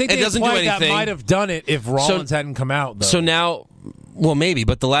just Yeah, but I think it they doesn't do implied anything. that might have done it if Rollins hadn't come out. Though. So now, well, maybe,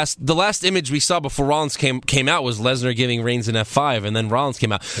 but the last image we saw before Rollins came out was Lesnar giving Reigns an F5, and then Rollins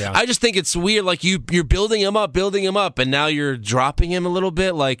came out. Yeah. I just think it's weird. Like you're building him up, and now you're dropping him a little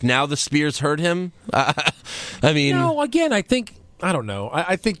bit. Like now the spears hurt him. I mean, no, again, I don't know.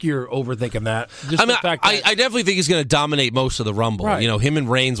 I think you're overthinking that. Just I mean, the fact that, I definitely think he's going to dominate most of the Rumble. Right. You know, him and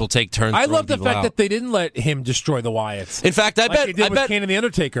Reigns will take turns. I throwing love the people fact out. that they didn't let him destroy the Wyatts. In fact, I like bet they did with Kane and the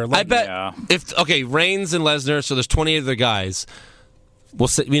Undertaker. I Like, bet Yeah. if Reigns and Lesnar, so there's 28 other guys.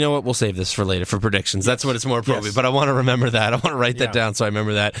 You know what? We'll save this for later for predictions. That's what it's more appropriate. Yes. But I want to remember that. I want to write that down so I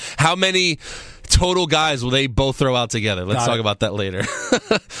remember that. How many total guys will they both throw out together? Let's Got talk it. about that later.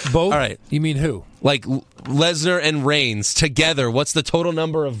 both. All right. You mean who? Like Lesnar and Reigns together. What's the total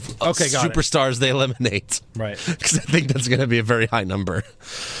number of Okay, got it. superstars they eliminate? Right. Because I think that's going to be a very high number.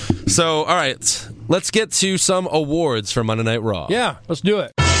 So, all right, let's get to some awards for Monday Night Raw. Yeah, let's do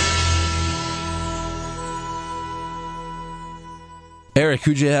it. Eric,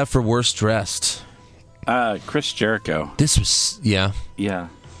 who'd you have for worst dressed? Chris Jericho. This was, yeah. Yeah.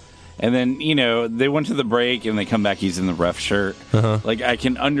 And then, they went to the break and they come back, he's in the ref shirt. Like, I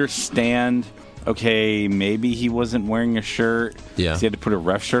can understand, okay, maybe he wasn't wearing a shirt. Yeah. So he had to put a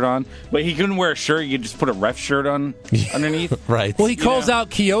ref shirt on. But he couldn't wear a shirt, you could just put a ref shirt on underneath. Right. Well, he calls out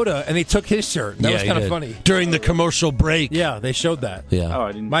Kyoto, and he took his shirt. That was he kind of did. funny. During the commercial break. Yeah, they showed that. Yeah. Oh,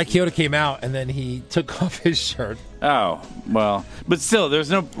 I didn't. Mike Kyoto came out, and then he took off his shirt. Oh, well. But still,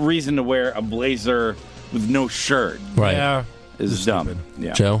 there's no reason to wear a blazer with no shirt. Right. Yeah. It's dumb.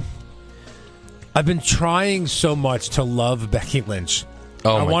 Yeah. Joe? I've been trying so much to love Becky Lynch.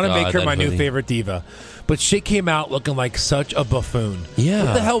 Oh, I my want to God, make her that my new hoodie. favorite diva. But she came out looking like such a buffoon. Yeah.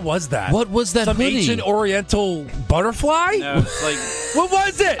 What the hell was that? What was that Some hoodie? ancient oriental butterfly? No, it's like, What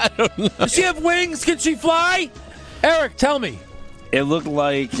was it? I don't know. Does she have wings? Can she fly? Eric, tell me. it looked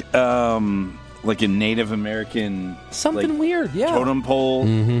like a Native American Something like, weird, yeah. totem pole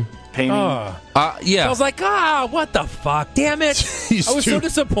painting. Yeah. I was like, what the fuck? Damn it. I was so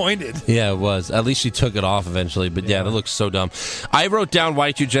disappointed. Yeah, it was. At least she took it off eventually. But yeah, that looks so dumb. I wrote down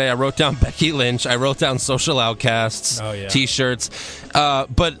Y2J. I wrote down Becky Lynch. I wrote down Social Outcasts Oh, yeah. T-shirts.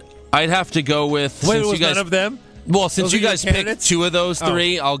 But I'd have to go with... Wait, since was you guys, none of them? Well, since Those you are your guys picked candidates? 2 of those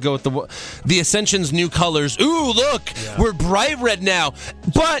 3, I'll go with the Ascension's new colors. Ooh, look, we're bright red now,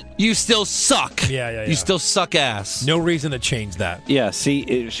 but you still suck. Yeah. You still suck ass. No reason to change that. Yeah,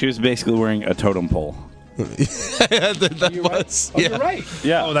 see, she was basically wearing a totem pole. that was. Yeah. You're right.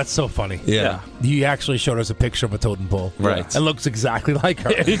 Yeah. Oh, that's so funny. Yeah. You actually showed us a picture of a totem pole. Right. It looks exactly like her.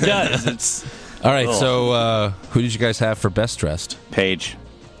 It does. It's All right, so who did you guys have for best dressed? Paige.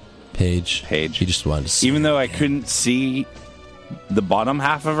 Paige. Paige. You just wanted to see. Even though I couldn't see the bottom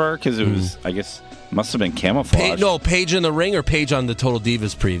half of her because it was, I guess, must have been camouflage. Paige in the ring or Paige on the Total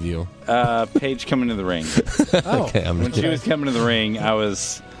Divas preview? Paige coming to the ring. Oh, Okay, I'm When she was coming to the ring, I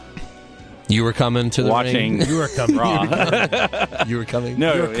was You were coming to the watching ring? you were coming. Raw. You were coming?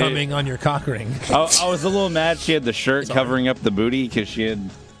 No, You were coming on your cock ring. I was a little mad she had the shirt covering up the booty because she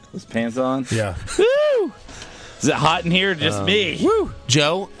had those pants on. Yeah. Woo! Is it hot in here? Just me. Woo.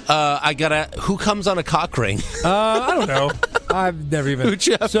 Joe, who comes on a cock ring? I don't know. I've never even.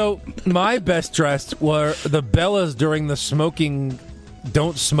 Jeff? So my best dressed were the Bellas during the smoking.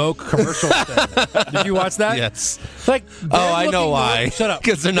 Don't smoke commercial thing. Did you watch that? Yes. Like, Oh, I know why. Shut up.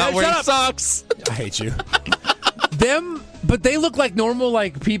 Because they're not Shut wearing up. socks. I hate you. But they look like normal,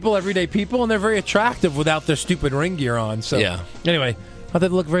 like people, everyday people, and they're very attractive without their stupid ring gear on. So Yeah. Anyway, I thought they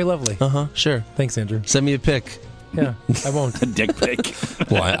looked very lovely. Sure. Thanks, Andrew. Send me a pic. Yeah, I won't. A dick pic.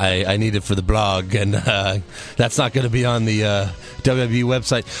 Well, I need it for the blog, and that's not going to be on the WWE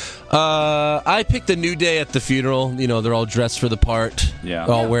website. I picked the New Day at the funeral. You know, they're all dressed for the part. Yeah.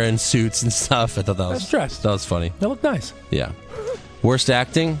 All wearing suits and stuff. I thought that was That's dressed. That was funny. They look nice. Yeah. Worst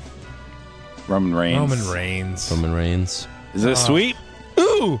acting? Roman Reigns. Roman Reigns. Roman Reigns. Is it a sweep?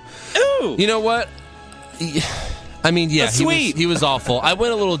 Ooh. Ooh. You know what? I mean, yeah, That's sweet. He was awful. I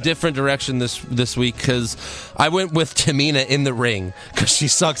went a little different direction this week because I went with Tamina in the ring because she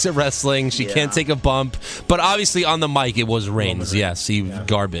sucks at wrestling. She can't take a bump. But obviously on the mic, it was Reigns. Yes, he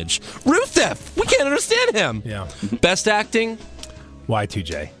garbage. Rusev, we can't understand him. Yeah. Best acting?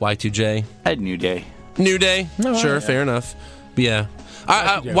 Y2J. Y2J. I had New Day. New Day. No, sure, yeah. fair enough. Yeah.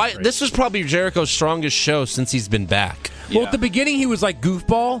 Y2J was great. This was probably Jericho's strongest show since he's been back. Well, at the beginning, he was like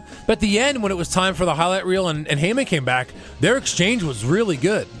goofball, but at the end, when it was time for the highlight reel and Heyman came back, their exchange was really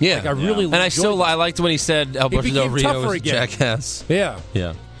good. Yeah. Like, I really And I enjoyed it. liked when he said Alberto Del became Rio tougher was a again. jackass. Yeah.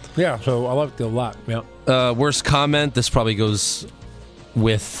 Yeah. Yeah, so I liked it a lot. Yeah. Worst comment. This probably goes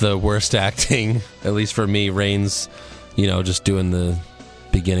with the worst acting, at least for me. Reigns, just doing the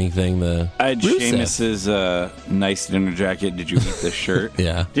beginning thing. I had Rusev. Sheamus's nice dinner jacket. Did you eat this shirt?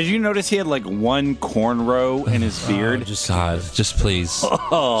 Yeah. Did you notice he had like one cornrow in his beard? God, just please. So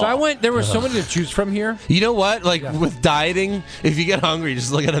I went. There were so many to choose from here. You know what? Like with dieting, if you get hungry,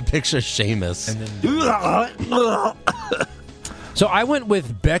 just look at a picture of Sheamus. So I went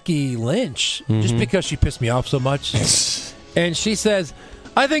with Becky Lynch just because she pissed me off so much. And she says,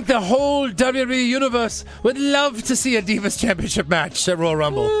 I think the whole WWE universe would love to see a Divas Championship match at Royal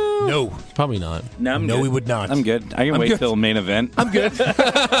Rumble. No. Probably not. No, I'm No, good. we would not. I'm good. I can wait good. till main event. I'm good.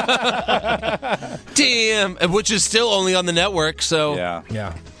 Damn, which is still only on the network. So Yeah.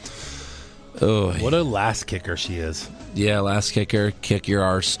 Yeah. Oh, What a last kicker she is. yeah. Last kicker, kick your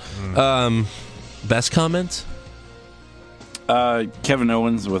arse. Best comment? Kevin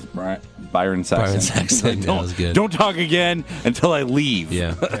Owens with Byron Saxton. Byron Saxton, Like, that was good. Don't talk again until I leave.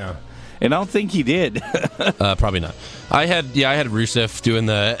 Yeah. Yeah. And I don't think he did. Probably not. I had Rusev doing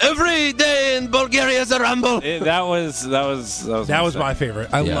the every day in Bulgaria is a rumble. That was That was my favorite.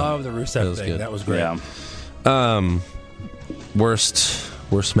 I Yeah. love the Rusev That was thing. good. That was great. Yeah.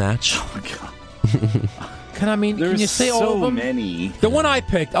 Worst match. Can you say so all of them? many. The one I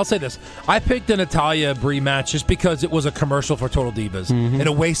picked, I'll say this. I picked the Natalya Brie match just because it was a commercial for Total Divas and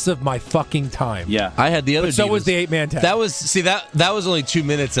a waste of my fucking time. Yeah. I had the other. But so Divas. was the 8-man tag. That was only 2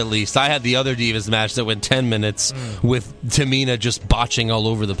 minutes at least. I had the other Divas match that went 10 minutes with Tamina just botching all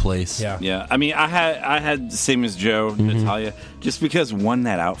over the place. Yeah. Yeah, I mean, I had the same as Joe, Natalya, just because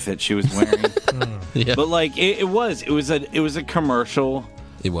that outfit she was wearing. Yeah. But like, it was a commercial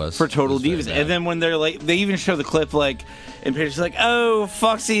It was for Total It was very Divas, bad. and then when they're like, they even show the clip like, and Paige is like, "Oh,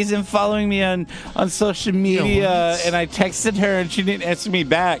 Foxy isn't following me on social media," what? and I texted her and she didn't answer me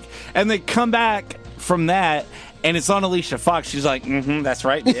back, and they come back from that. And it's on Alicia Fox. She's like, that's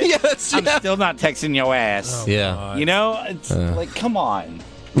right, bitch. Yes, I'm yeah. still not texting your ass. Yeah. You know? It's like, come on.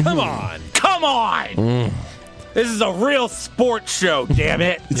 Come on. Come on! This is a real sports show, damn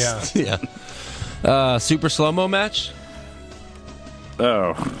it. Yeah. Yeah. Super slow-mo match?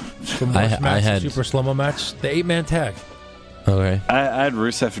 Oh. The worst I match, had- the super slow-mo match. The 8-man tag. Okay. I had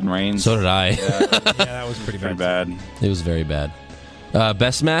Rusev and Reigns. So did I. Yeah, that was pretty Pretty bad. bad. It was very bad.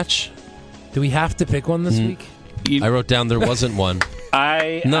 Best match? Do we have to pick one this week? I wrote down there wasn't one.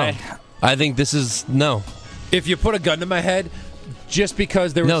 No. I think this is... No. If you put a gun to my head, just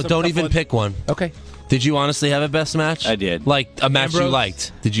because there was No, some don't tough even ones- pick one. Okay. Did you honestly have a best match? I did. Like, a match you Ambrose?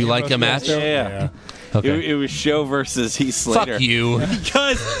 liked. Did you like a match? Yeah. Okay. It was Show versus Heath Slater. Fuck you.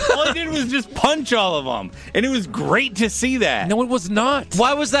 Because all I did was just punch all of them. And it was great to see that. No, it was not.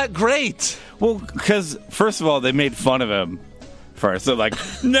 Why was that great? Well, because, first of all, they made fun of him first. They're like,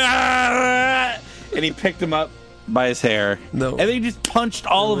 nah! And he picked him up by his hair. No. And they just punched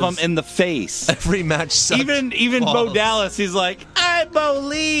all of them in the face. Every match sucked. Even Bo balls. Dallas, he's like, I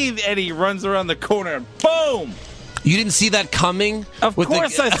believe, and he runs around the corner, and boom! You didn't see that coming? Of With the-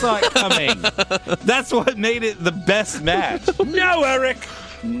 course I saw it coming. That's what made it the best match. No, Eric!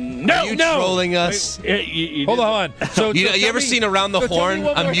 No, Are you trolling us? Hold on. So, You tell ever me- seen Around the so tell me Horn?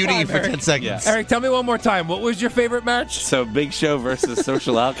 one I'm more muting you time, for Eric. 10 seconds. Eric, tell me one more time. What was your favorite match? So Big Show versus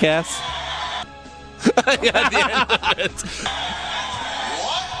Social Outcast. What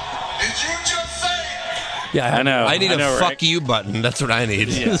did you just say? Yeah, I know. I need a know, fuck Rick. you button. That's what I need.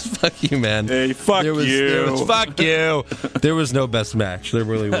 Just fuck you, man. Hey, fuck There was you. fuck you. There was no best match. There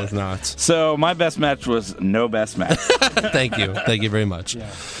really was not. So my best match was no best match. Thank you. Thank you very much.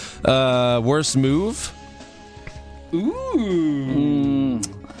 Worst move?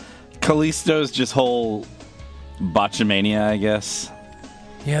 Kalisto's just whole botchamania, I guess.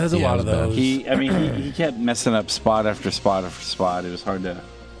 Yeah, there's a Yeah, lot it of was bad. those. He kept messing up spot after spot after spot. It was hard to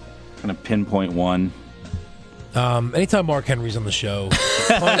kind of pinpoint one. Anytime Mark Henry's on the show,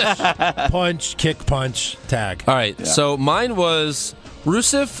 punch, kick, punch, tag. All right. So mine was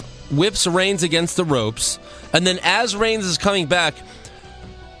Rusev whips Reigns against the ropes, and then as Reigns is coming back,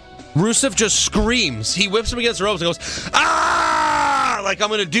 Rusev just screams. He whips him against the ropes and goes, "Ah!" Like, I'm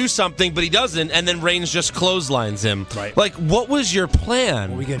going to do something, but he doesn't, and then Reigns just clotheslines him. Right. Like, what was your plan?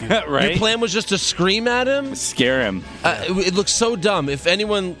 What we gonna do? Right? Your plan was just to scream at him? Scare him. It looks so dumb. If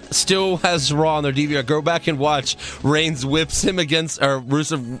anyone still has Raw on their DVR, go back and watch. Reigns whips him against, or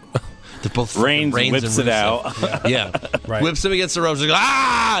Rusev. They're both Reigns Reigns whips and it Rusev. out. Yeah, Right. whips him against the ropes, like,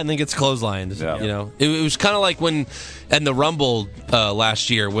 ah, and then gets clotheslined. Yeah. You know, it was kind of like when, and the Rumble last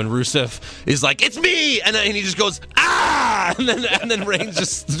year, when Rusev is like, "It's me," and he just goes, ah, and then Reigns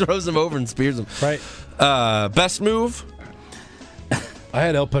just throws him over and spears him. Right. Best move? I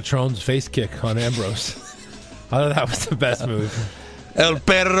had El Patron's face kick on Ambrose. I thought that was the best move. El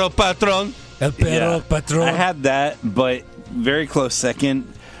perro patron. El Perro Patron. I had that, but very close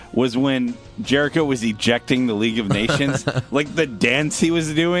second was when Jericho was ejecting the League of Nations. Like the dance he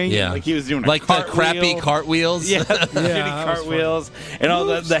was doing. Yeah. Like he was doing like the crappy cartwheels. Yeah, that shitty was cartwheels and all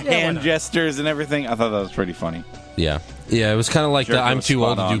the Yeah, hand why not? gestures and everything. I thought that was pretty funny. Yeah. Yeah, it was kind of like Jericho I'm was too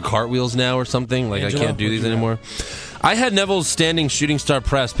old spot to do on. cartwheels now or something. Like, Angelo, I can't do what'd these you have? anymore. I had Neville's standing shooting star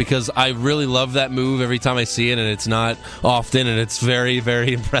press because I really love that move every time I see it, and it's not often, and it's very,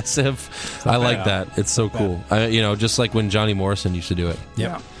 very impressive. I like bad. that. It's so cool. Just like when Johnny Morrison used to do it.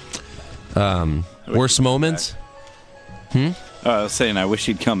 Yeah. Worst moments? I was saying I wish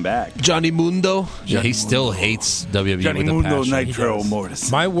he'd come back. Johnny Mundo? Yeah, he still hates WWE with a passion. Nitro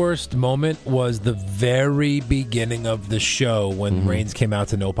Mortis. My worst moment was the very beginning of the show when Reigns came out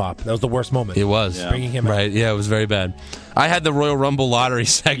to No Pop. That was the worst moment. It was. Yeah. Bringing him out. Right, yeah, it was very bad. I had the Royal Rumble lottery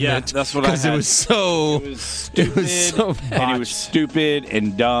segment. Yeah, that's what I Because it had. was so... It was stupid, It was so and he was stupid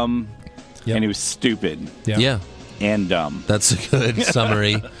and dumb, Yep. and he was stupid Yeah, and dumb. that's a good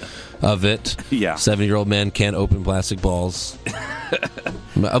summary of it. Yeah. 70-year-old man can't open plastic balls.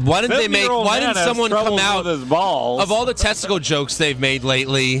 Why didn't they make? Why didn't someone come out with his balls? of all the testicle jokes they've made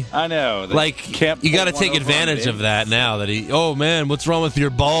lately? I know. They Like, can't you got to pull take one over on advantage of Vince. that now that he. Oh man, what's wrong with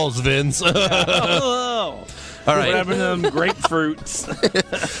your balls, Vince? All Oh. right. What happened to them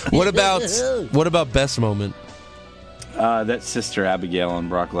grapefruits? What about best moment? That's Sister Abigail and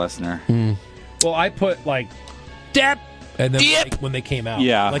Brock Lesnar. Well, I put like, Dep! And then Dip! like, when they came out.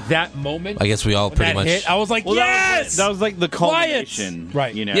 Yeah. Like that moment. I guess we all when pretty that much. hit, I was like, yes! That was like the culmination. Wyatt's.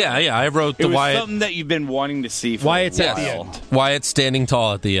 Right. You know? Yeah. I wrote It the was Wyatt. something that you've been wanting to see for Wyatt's a at the while. end. Wyatt standing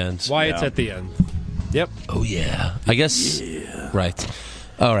tall at the end. Wyatt's Yeah. at the end. Yep. Oh yeah. I guess. Right.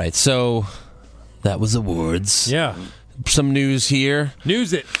 All right. So that was awards. Yeah. Some news here.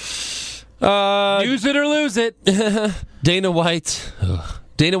 News it. Use it or lose it. Dana White.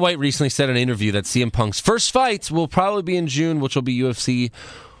 Dana White recently said in an interview that CM Punk's first fight will probably be in June, which will be UFC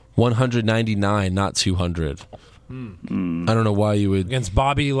 199, not 200. I don't know why you would. Against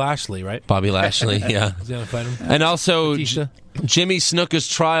Bobby Lashley, right? Bobby Lashley, yeah. Is he gonna fight him? And also, Batista? Jimmy Snuka's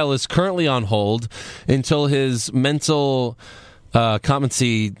trial is currently on hold until his mental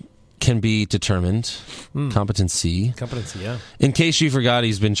competency can be determined. Competency. Competency, yeah. In case you forgot,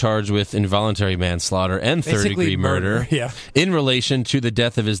 he's been charged with involuntary manslaughter and third-degree murder Yeah. in relation to the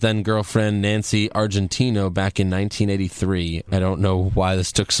death of his then-girlfriend, Nancy Argentino, back in 1983. I don't know why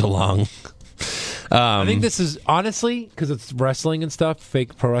this took so long. I think this is, honestly, because it's wrestling and stuff,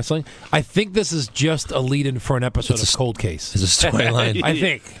 fake pro wrestling, I think this is just a lead-in for an episode of Cold Case. It's a storyline. I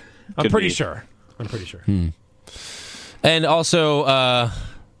think. I'm Could pretty be. sure. I'm pretty sure. And also,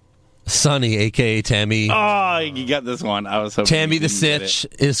 Sunny, a.k.a. Tammy. Oh, you got this one. I was hoping Tammy you the didn't get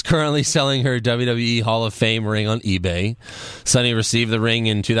Sitch is currently selling her WWE Hall of Fame ring on eBay. Sunny received the ring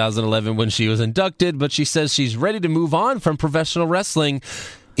in 2011 when she was inducted, but she says she's ready to move on from professional wrestling,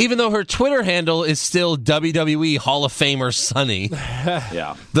 even though her Twitter handle is still WWE Hall of Famer Sunny. it.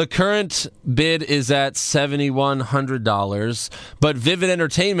 Yeah. The current bid is at $7,100, but Vivid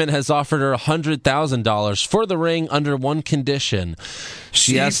Entertainment has offered her $100,000 for the ring under one condition.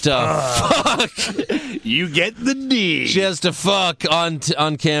 She has to fuck. You get the D. She has to fuck on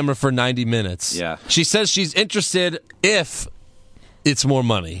camera for 90 minutes. Yeah. She says she's interested if it's more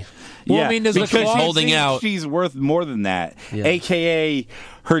money. Well, I mean, there's a because clause- she Holding thinks out. She's worth more than that. Yeah. AKA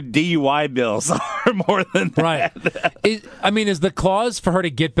her DUI bills are more than that. Right. Is the clause for her to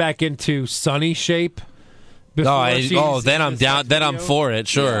get back into Sunny shape? before Then I'm she's down. in Then the I'm video? for it.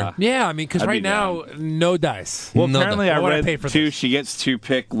 Sure. Yeah. Yeah, because I'd right be now, no dice. Well, No, apparently I I wanna read pay for too. this. She gets to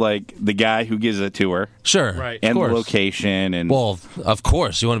pick like the guy who gives it to her Sure. Right. and of the course. location and Well, of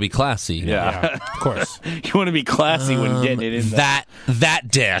course, you want to be classy. yeah. Of course. You want to be classy when getting it in there. That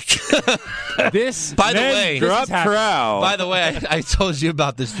dick. This, By the Men way, drop is happening. trow. by the way, I told you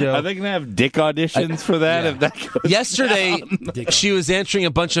about this joke. Are they gonna have dick auditions for that? yeah. If that goes Yesterday, she was answering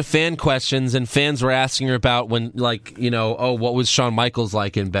a bunch of fan questions, and fans were asking her about when, like, what was Shawn Michaels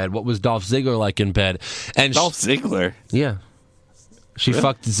like in bed? What was Dolph Ziggler like in bed? And Dolph Ziggler. yeah, she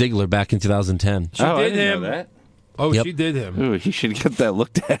fucked Ziggler back in 2010. Oh, I did didn't him. know that. Oh, Yep. she did him. Ooh, he should get that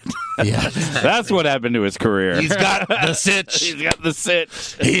looked at. Yeah, That's what happened to his career. he's got the sitch. He's got the sit.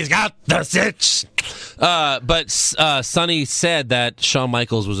 He's got the sitch. But Sonny said that Shawn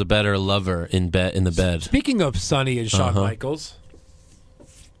Michaels was a better lover in the bed. Speaking of Sonny and Shawn Michaels,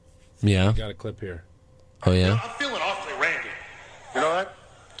 Yeah. got a clip here. Oh yeah. I'm feeling awfully randy. You know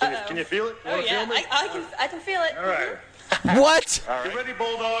that? Can you feel it? You Oh wanna yeah, feel me? I can feel it. All right. What? You ready,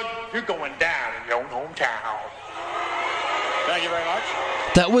 Bulldog? You're going down in your hometown. Thank you very much.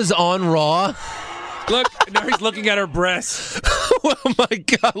 That was on Raw. Look, now he's looking at her breasts. Oh my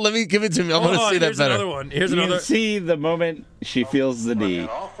God! Let me give it to me. I want to see that here's better. Another one. Here's You another. can see the moment she feels the knee. Got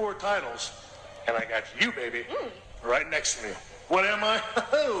all 4 titles, and I got you, baby, right next to me. What am I?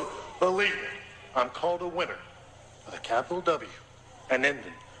 Believe me, I'm called a winner with a capital W, and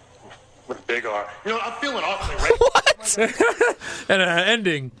ending with a big R. You know, I'm feeling awfully right. What? And an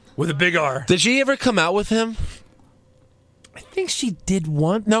ending with a big R. Did she ever come out with him? I think she did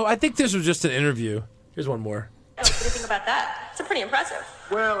one. No, I think this was just an interview. Here's one more. What do you think about that? It's pretty impressive.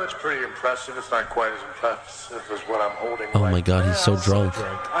 Well, it's pretty impressive. It's not quite as impressive as what I'm holding. Oh right my God, he's so now. drunk.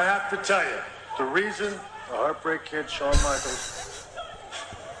 I have to tell you, the reason the Heartbreak Kid, Shawn Michaels,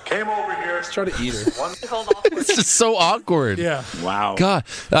 came over here. Let's try to eat her. Hold off. It's just so awkward. Yeah. Wow. God.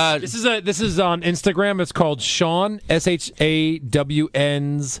 This is on Instagram. It's called Shawn SHAWN's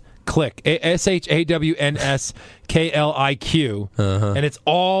Click SHAWNSKLIQ, and it's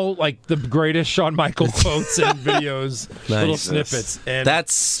all like the greatest Shawn Michaels quotes and videos, little snippets. And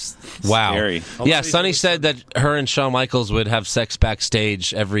That's wow. Scary. Yeah, Sonny said that her and Shawn Michaels would have sex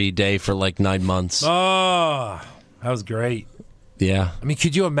backstage every day for like 9 months. oh, that was great. Yeah. I mean,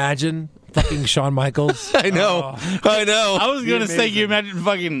 could you imagine fucking Shawn Michaels? I know. I know. I was going to say, you imagine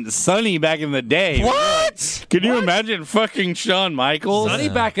fucking Sonny back in the day. What? Can you imagine fucking Shawn Michaels? Sonny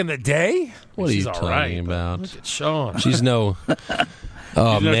back in the day? What are She's you all talking right, about? Look at Shawn. She's no.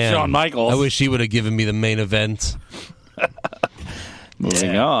 Oh She's no man, Shawn Michaels. I wish he would have given me the main event.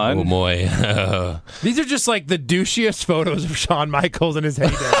 Moving on. Oh boy. These are just like the douchiest photos of Shawn Michaels in his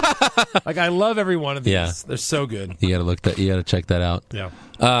heyday. Like, I love every one of these. Yeah. They're so good. You gotta check that out. Yeah.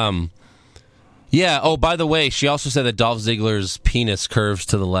 Yeah. Oh, by the way, she also said that Dolph Ziggler's penis curves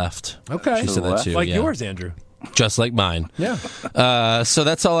to the left. Okay. She said that left? too. Like yeah. yours, Andrew. Just like mine. Yeah. So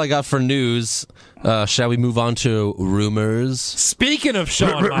that's all I got for news. Shall we move on to rumors? Speaking of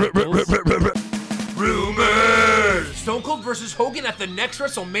Shawn Michaels. Rumors! Stone Cold versus Hogan at the next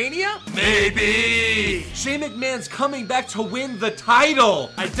WrestleMania? Maybe! Shane McMahon's coming back to win the title!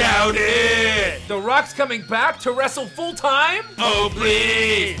 I doubt it! The Rock's coming back to wrestle full time? Oh,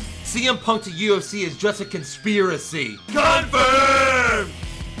 please! CM Punk to UFC is just a conspiracy. Confirmed!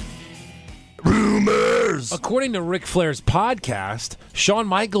 Rumors! According to Ric Flair's podcast, Shawn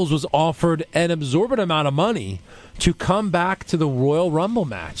Michaels was offered an absorbent amount of money to come back to the Royal Rumble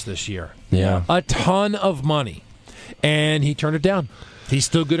match this year. Yeah. A ton of money. And he turned it down. He's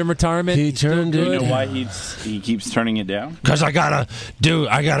still good in retirement. He He's still turned it good. You know why he keeps turning it down? Because I gotta, The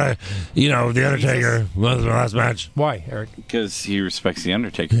Undertaker was the last match. Why, Eric? Because he respects The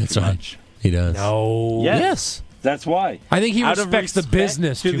Undertaker That's too right. much. He does. No. Yes. That's why. I think he Out of respects the respect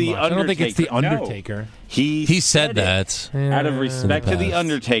business to too the much. I don't think it's the Undertaker. No. Undertaker. He said it. that. Out of respect in to the The past.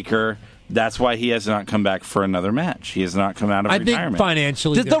 Undertaker, that's why he has not come back for another match. He has not come out of I retirement. think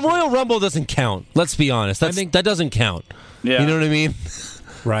financially. The Royal Rumble doesn't count. Let's be honest. That doesn't count. Yeah. You know what I mean?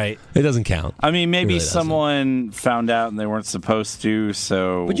 Right. It doesn't count. I mean, maybe It really doesn't. someone found out and they weren't supposed to,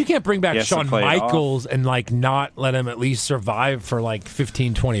 so... But you can't bring he back has to Shawn play it off. Michaels and like not let him at least survive for like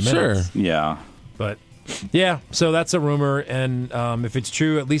 15, 20 minutes. Sure. Yeah. But yeah, so that's a rumor, and if it's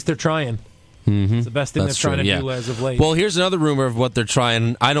true, at least they're trying. It's the best thing That's they're trying true, to yeah. do as of late. Well, here's another rumor of what they're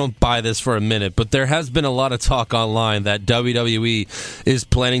trying. I don't buy this for a minute, but there has been a lot of talk online that WWE is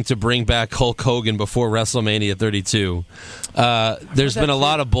planning to bring back Hulk Hogan before WrestleMania 32. There's been a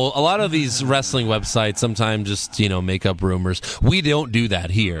lot of these wrestling websites sometimes just make up rumors. We don't do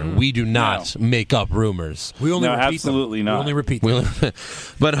that here. We do not make up rumors. we only No, repeat absolutely them. not. We only repeat them.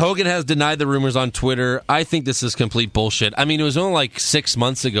 But Hogan has denied the rumors on Twitter. I think this is complete bullshit. I mean, it was only like 6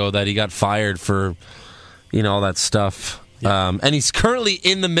 months ago that he got fired for, all that stuff. And he's currently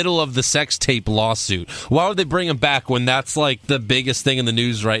in the middle of the sex tape lawsuit. Why would they bring him back when that's like the biggest thing in the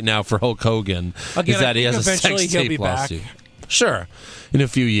news right now for Hulk Hogan? Again, is that I he think has a eventually sex he'll tape be back. lawsuit? Sure, in a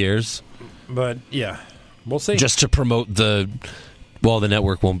few years, But yeah, we'll see. just to promote the. Well, the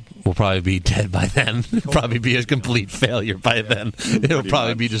network will probably be dead by then. It'll probably be a complete failure by then. It'll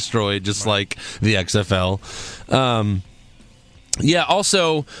probably be destroyed, just like the XFL. Yeah,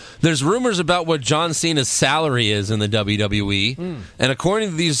 also, there's rumors about what John Cena's salary is in the WWE. And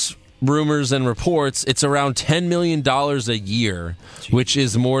according to these rumors and reports, it's around $10 million a year, which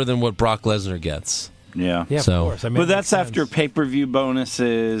is more than what Brock Lesnar gets. Yeah. yeah, so- of course. I mean, But it that's makes after sense. pay-per-view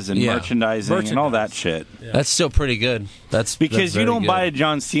bonuses and Yeah. merchandising and all that shit. That's still pretty good. That's Because you very don't good. buy a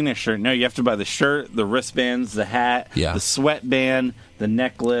John Cena shirt. No, you have to buy the shirt, the wristbands, the hat, Yeah. the sweatband, the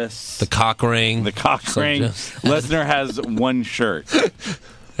necklace, the cock ring. the cock So ring. just- Lesnar has one shirt,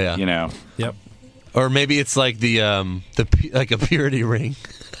 Yeah. Yep. Or maybe it's like like a purity ring.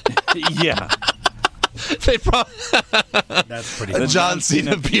 Yeah. They probably That's pretty a cool. John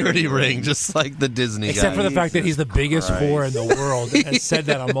Cena purity ring, just like the Disney Except guy. for the fact that he's the biggest whore in the world and has said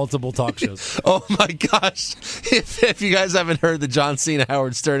that on multiple talk shows. Oh my gosh! If you guys haven't heard the John Cena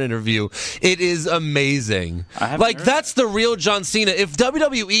Howard Stern interview, it is amazing. Like that's the real John Cena. If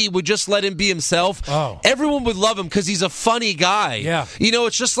WWE would just let him be himself, everyone would love him because he's a funny guy. Yeah. You know,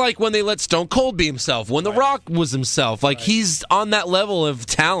 it's just like when they let Stone Cold be himself, when The Rock was himself. Like he's on that level of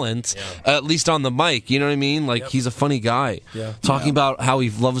talent, at least on the mic. You know what I mean? Like he's a funny guy. Yeah. Talking about how he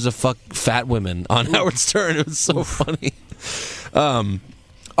loves to fuck fat women on Howard Stern. It was so funny.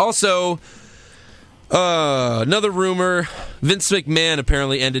 Also, another rumor, Vince McMahon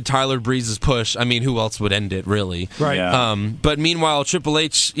apparently ended Tyler Breeze's push. I mean, who else would end it, really? Right. Yeah. But meanwhile, Triple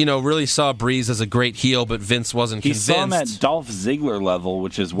H, really saw Breeze as a great heel, but Vince wasn't He convinced. saw him at Dolph Ziggler level,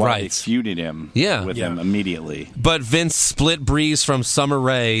 which is why they feuded him with him immediately. But Vince split Breeze from Summer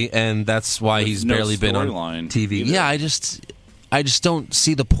Rae, and that's why he's no barely been on storyline TV. either. Yeah, I just don't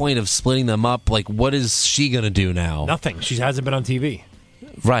see the point of splitting them up. Like, what is she going to do now? Nothing. She hasn't been on TV.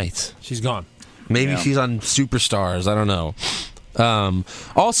 Right. She's gone. Maybe she's on Superstars. I don't know.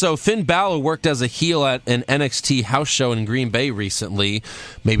 Also, Finn Balor worked as a heel at an NXT house show in Green Bay recently.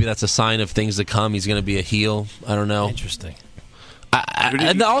 Maybe that's a sign of things to come. He's going to be a heel. I don't know. Interesting.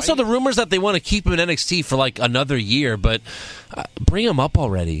 And also the rumors that they want to keep him in NXT for like another year, but bring him up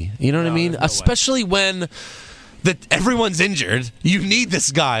already. You know what I mean? Especially when everyone's injured. You need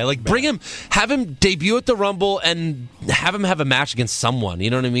this guy. Like, bring him, have him debut at the Rumble, and have him have a match against someone. You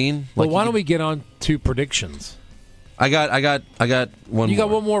know what I mean? Well, Like, why don't we get on to predictions? I got one. You got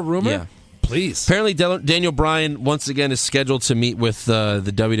one more rumor? Yeah. Please. Apparently, Daniel Bryan once again is scheduled to meet with the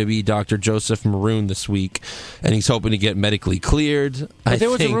WWE doctor Joseph Maroon this week, and he's hoping to get medically cleared. But there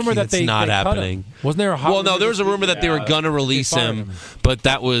was a think rumor that it's they not cut him. happening. Wasn't there a hot Well, no, rumor there was a this rumor week? that they were gonna release They fired him, but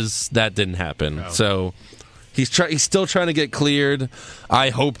that didn't happen. So he's still trying to get cleared. I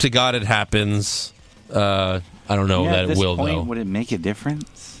hope to God it happens. I don't know that at this it will point, though. Would it make a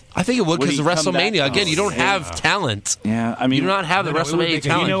difference? I think it would Would because he of come back? WrestleMania. Again, you don't Yeah. have talent. Yeah, I mean, you do not have the No, it would WrestleMania make a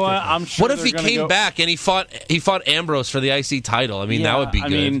talent. You know what? I'm sure. What if they're he gonna came go- back and he fought Ambrose for the IC title? I mean, that would be good. I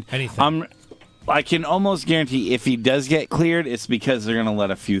mean, Anything. I can almost guarantee if he does get cleared, it's because they're going to let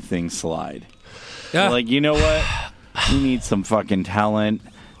a few things slide. Yeah. Like, you know what? We need some fucking talent.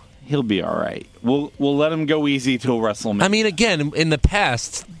 He'll be all right. We'll let him go easy till WrestleMania. I mean, again, in the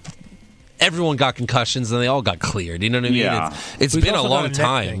past, everyone got concussions and they all got cleared. You know what I mean? Yeah. It's He's been a also got long neck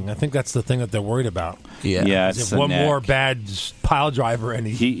time. thing. I think that's the thing that they're worried about. Yeah. yeah, Is it's if a one neck. more bad pile driver and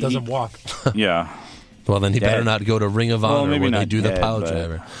he doesn't he- walk. Yeah. Well, then he better Dead. not go to Ring of Well, Honor maybe where they not do the dead, pile but-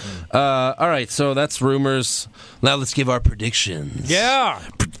 driver. All right, so that's rumors. Now let's give our predictions. Yeah.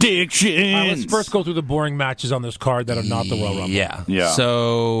 Predictions. Let's first go through the boring matches on this card that are not the Royal Rumble. Yeah. Yeah.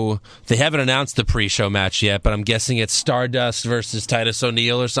 So they haven't announced the pre-show match yet, but I'm guessing it's Stardust versus Titus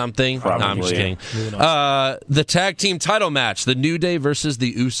O'Neil or something. No, I'm just Probably. kidding. The tag team title match, the New Day versus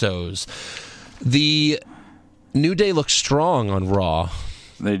the Usos. The New Day looks strong on Raw.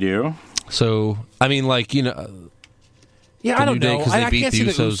 They do. So, I mean, like, Yeah, The I don't New Day, know. 'cause they I beat can't the see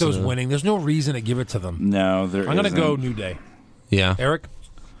the Usos, Usos winning. There's no reason to give it to them. No, there I'm going to isn't. go New Day. yeah. Eric,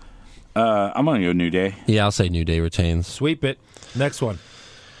 I'm going to go New Day. Yeah, I'll say New Day retains. sweep it. Next one.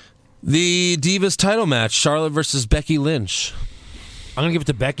 The Divas title match, Charlotte versus Becky Lynch. I'm going to give it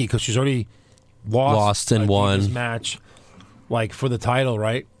to Becky because she's already lost and a won. Divas match, like for the title,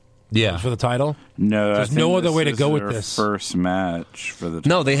 right? Yeah. For the title. No, There's I think no other this way to is go with their this. First match for the.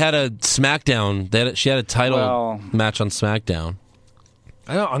 No, they had a SmackDown. She had a title Well- match on SmackDown.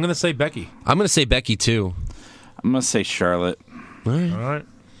 I know. I'm going to say Becky. I'm going to say Becky, too. I'm gonna say Charlotte. All right.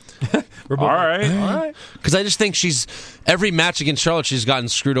 All right. All right. Because I just think every match against Charlotte, she's gotten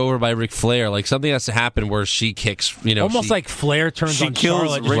screwed over by Ric Flair. Like, something has to happen where she kicks, Almost like Flair turns She on kills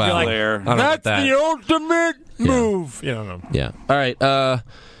Charlotte. Ric Just be like, Flair. I don't know about that's that. the ultimate move. You know. Yeah. All right.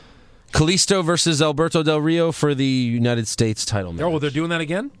 Kalisto versus Alberto Del Rio for the United States title match. Oh, they're doing that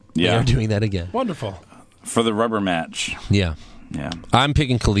again? Yeah, They're doing that again. Wonderful. for the rubber match. Yeah. Yeah. I'm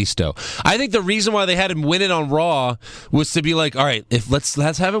picking Kalisto. I think the reason why they had him win it on Raw was to be like, all right, let's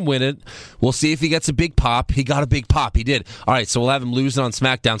have him win it. We'll see if he gets a big pop. He got a big pop. He did. All right, so we'll have him lose it on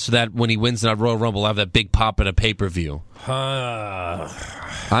SmackDown so that when he wins in our Royal Rumble, we'll have that big pop in a pay-per-view.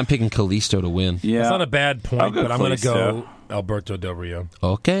 I'm picking Kalisto to win. Yeah. That's not a bad I'll point, go but I'm going to Kalisto. go Alberto Del Rio.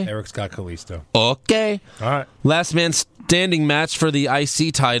 Okay. Eric's got Kalisto. Okay. All right. Last man standing match for the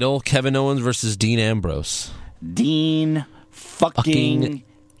IC title, Kevin Owens versus Dean Ambrose. Dean fucking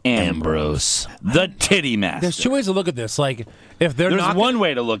Ambrose. The titty master. There's two ways to look at this. Like, if they're There's not one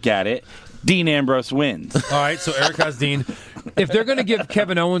way to look at it. Dean Ambrose wins. All right, so Eric has Dean. If they're going to give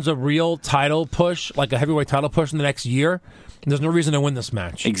Kevin Owens a real title push, like a heavyweight title push in the next year, there's no reason to win this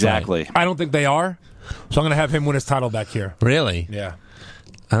match. Exactly. I don't think they are, so I'm going to have him win his title back here. Really? Yeah.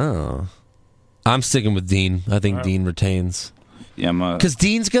 Oh. I'm sticking with Dean. I think Dean retains. Yeah, because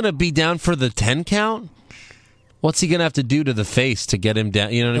Dean's going to be down for the 10 count? What's he going to have to do to the face to get him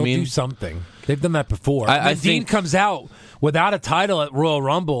down? You know what I mean? Do something. They've done that before. I Dean think comes out without a title at Royal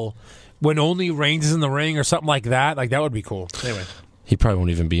Rumble when only Reigns is in the ring or something like that. Like, that would be cool. Anyway. he probably won't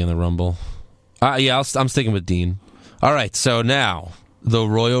even be in the Rumble. Yeah, I'm sticking with Dean. All right, so now the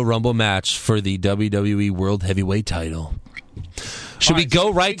Royal Rumble match for the WWE World Heavyweight title. Should we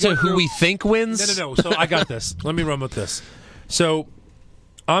go right to who we think wins? No. So I got this. Let me run with this. So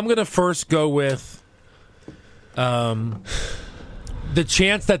I'm going to first go with the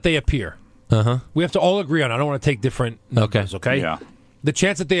chance that they appear. Uh-huh. We have to all agree on it. I don't want to take different numbers, okay? Yeah. The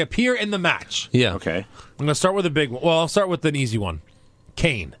chance that they appear in the match. Yeah. Okay. I'm going to start with a big one. Well, I'll start with an easy one.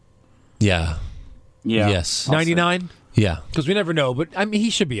 Kane. Yeah. Yeah. Yes. 99? Yeah. Because we never know, but I mean, he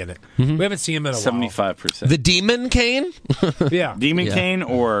should be in it. Mm-hmm. We haven't seen him in a 75%. The Demon Kane? while. Yeah. Demon Yeah. Kane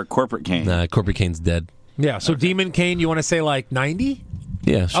or Corporate Kane? Nah, Corporate Kane's dead. Yeah. So Demon Kane, you want to say like 90?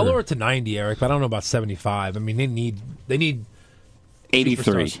 Yeah, sure. I'll lower it to 90, Eric, but I don't know about 75. I mean, they need 83.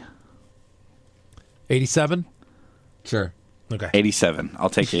 superstars. 87? Sure. Okay. 87. I'll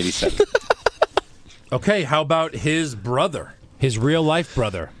take 87. Okay, how about his brother? His real life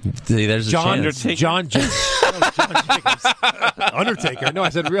brother. See, there's a John chance. John Jacobs. Undertaker. No, I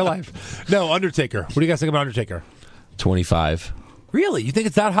said real life. No, Undertaker. What do you guys think about Undertaker? 25. Really? You think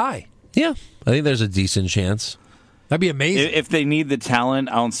it's that high? Yeah. I think there's a decent chance. That'd be amazing. If they need the talent,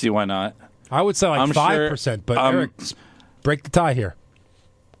 I don't see why not. I would say like I'm 5%, but sure, Eric, break the tie here.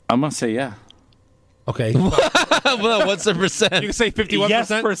 I'm going to say yeah. Okay. Well, what's the percent? You can say 51%? Yes,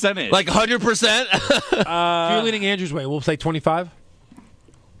 percentage. Like 100%? If you're leaning Andrew's way, we'll say 25.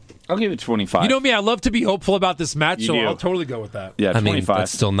 I'll give it 25. You know me, I love to be hopeful about this match, You so do. I'll totally go with that. Yeah, I 25. mean,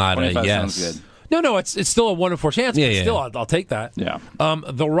 that's still not a 25 yes. sounds good. No, it's still a 1 in 4 chance, but Yeah, yeah. still, I'll take that. Yeah.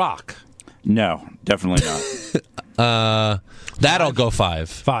 The Rock, No, definitely not. That I'll go 5.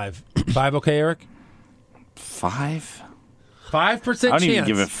 5. 5, okay, Eric? 5? 5% chance. I don't even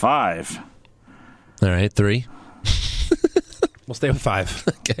give it 5. All right, 3. We'll stay with 5.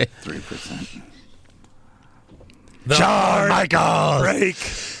 Okay. 3%. Shawn Michaels. Break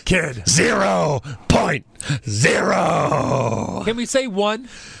Kid. 0.0. Can we say 1?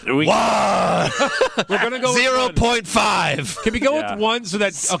 We, We're going to go with 0.5. Can we go Yeah. with 1 so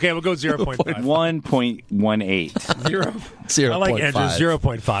that... Okay, we'll go 0.5. 1.18. 0. 0. I like Andrew.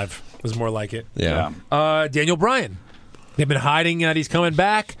 0.5 was more like it. Yeah. Daniel Bryan. They've been hiding that he's coming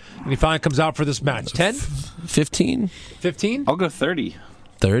back, and he finally comes out for this match. 10? 15? 15? I'll go 30.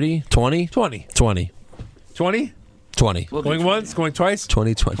 30? 20? 20. 20. 20? 20. Going once? Going twice?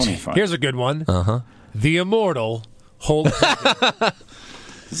 2020. 25. Here's a good one. Uh-huh. The Immortal Hulk Hogan.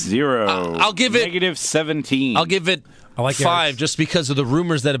 0. I'll give it- Negative 17. I'll give it I like 5 Eric's. just because of the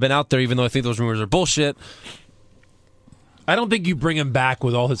rumors that have been out there, even though I think those rumors are bullshit. I don't think you bring him back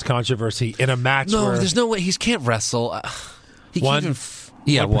with all his controversy in a match No, where... there's no way. He can't wrestle. He can't One? even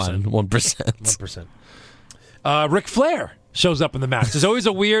yeah, 1%. 1%. 1%. Ric Flair shows up in the match. There's always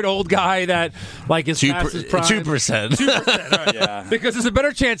a weird old guy that like is past his prime. 2%. 2%. Right. Yeah. Because there's a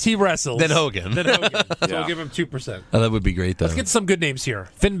better chance he wrestles Then Hogan. So Yeah. I'll give him 2%. Oh, that would be great, though. Let's get some good names here.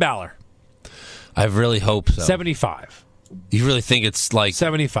 Finn Balor, I really hope so. 75. You really think it's like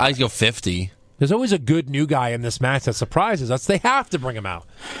 75. I'd go 50. There's always a good new guy in this match that surprises us. They have to bring him out.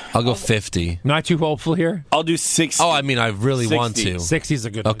 I'll go 50. Not too hopeful here. I'll do 60. Oh, I mean, I really 60. want to. 60 is a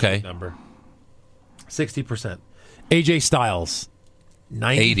good Okay. number. 60%. AJ Styles,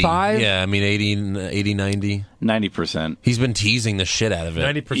 80. 95? Yeah, I mean, 80, 90. 90%. He's been teasing the shit out of it.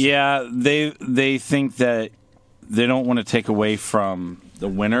 90%. Yeah, they think that they don't want to take away from the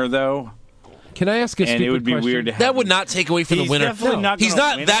winner, though. Can I ask a And stupid it would be question? weird to have That would not take away from He's the winner. definitely not He's gonna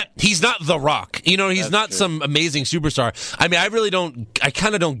not win that. it. He's not The Rock. You know, he's That's not true. some amazing superstar. I mean, I really don't. I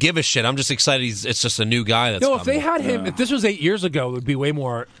kind of don't give a shit. I'm just excited. It's just a new guy. That's No, if they coming. had him, if this was 8 years ago, it would be way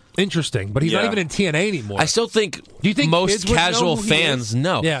more interesting. But he's not Yeah. even in TNA anymore. I still think. Do you think most kids would know casual who he fans is?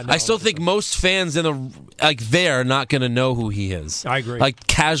 know? Yeah, no, I still think most fans in the they're not going to know who he is. I agree. Like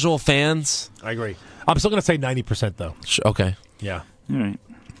casual fans. I agree. I'm still going to say 90% though. Okay, Yeah. All right.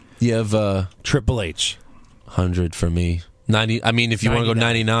 you have Triple H, 100 for me. 90. I mean, if you want to go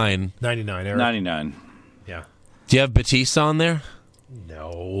 99, 99. Eric. 99. Yeah. do you have Batista on there?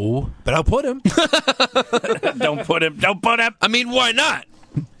 No, but I'll put him. Don't put him. Don't put him. I mean, why not?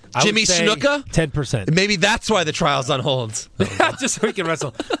 Jimmy Snuka? 10%. Maybe that's why the trial's on hold. Just so he can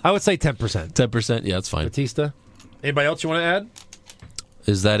wrestle. I would say 10%. 10%? Yeah, that's fine. Batista. Anybody else you want to add?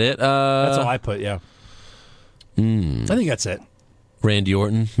 Is that it? That's all I put, yeah. I think that's it. Randy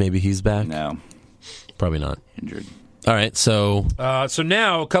Orton, maybe he's back? No, Probably not. injured. All right, so So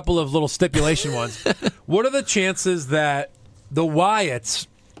now, a couple of little stipulation ones. What are the chances that the Wyatts,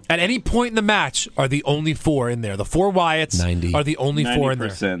 at any point in the match, are the only 4 in there? The 4 Wyatts 90. are the only 4 in there.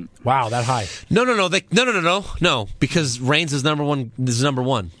 90%. Wow, that high. No, because Reigns is number one. This is number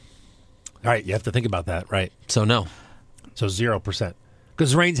 1. All right, you have to think about that, right? So no. So 0%.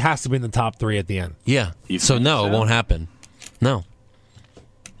 Because Reigns has to be in the top 3 at the end. Yeah. You So think no, so? it won't happen. No.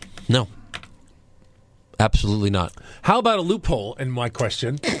 Absolutely not. How about a loophole in my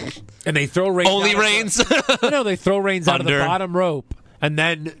question? And they throw Reigns Only out of the- Reigns. No, they throw Reigns out of the Under. bottom rope, and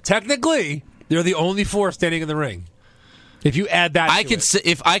then technically they're the only 4 standing in the ring. If you add that, I to could it. say,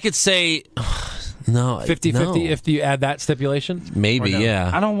 if I could say no 50-50 no. if you add that stipulation. Maybe Or no?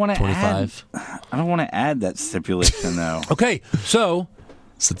 yeah. I don't want to 25. I don't want to add that stipulation though. Okay, so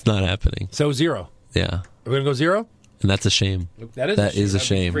So it's not happening. 0. Yeah, We're gonna go 0. and that's a shame. That is That is a That'd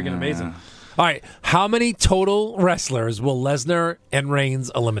be shame. Freaking amazing. All right, how many total wrestlers will Lesnar and Reigns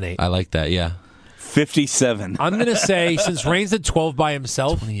eliminate? I like that. Yeah, 57. I'm gonna say since Reigns did 12 by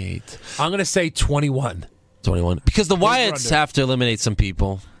himself, 28, I'm gonna say 21. 21. Because the Wyatts under. have to eliminate some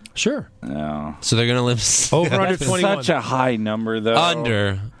people, Sure. No. so they're gonna limit Over under 21. Such a high number though.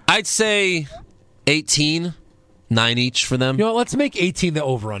 under. I'd say 18, 9 each for them. You know what, let's make 18 the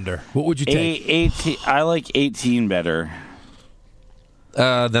over under. What would you take? 18. I like 18 better.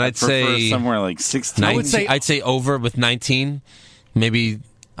 Then I'd Prefer say somewhere like 16. 19. would say- I'd say over with 19. Maybe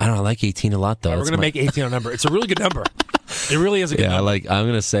I don't know. I like 18 a lot though. We're That's going to my- make 18 a number. It's a really good number. It really is a good Yeah, number. I'm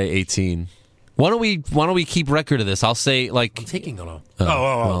gonna say 18. Why don't we keep record of this? I'll say like. I'm taking it on.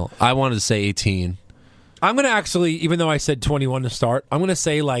 Well, I wanted to say 18. I'm going to actually, even though I said 21 to start, I'm going to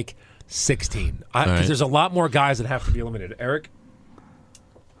say like 16. Because right. there's a lot more guys that have to be eliminated. Eric?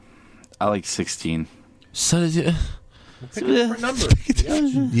 I like 16. So did you? Pick a different number.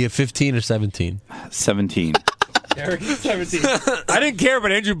 Yeah, 15 or 17. 17. Eric, 17. I didn't care,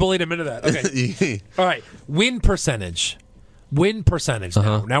 but Andrew bullied him into that. Okay. All right. Win percentage. Win percentage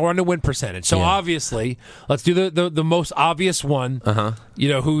now. Now we're on to win percentage. So Yeah. obviously, let's do the most obvious one. You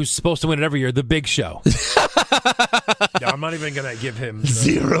know, who's supposed to win it every year? The Big Show. No, I'm not even going to give him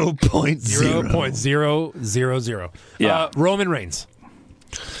 0.0. 0.000. Yeah. Roman Reigns.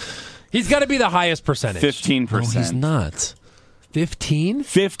 He's got to be the highest percentage. 15%. No, he's not. 15?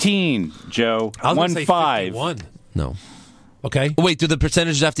 15, Joe. I was gonna say 1-5. 51. No. Okay. Wait, do the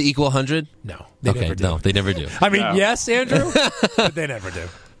percentages have to equal 100? No, they Okay, never do. no, they never do. I mean, No. yes, Andrew, but they never do.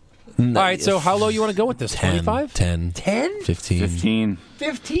 All right, so how low you want to go with this? 10, 25? 10, 10? 15. 15.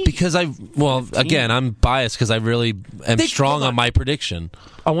 15? Because again, I'm biased because I really am strong hold on on. my prediction.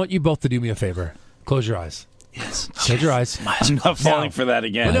 I want you both to do me a favor. Close your eyes. Yes. Close your eyes. I'm not falling for that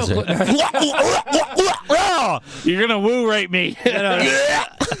again. No, You're going to woo rate me.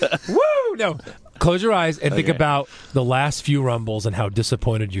 Woo! No. Close your eyes and think about the last few Rumbles and how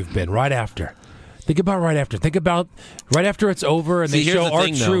disappointed you've been right after. Think about right after. Think about right after it's over and See, they here's show the our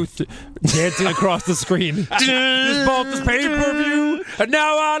thing, though. truth dancing across the screen. Just bought this pay-per-view, and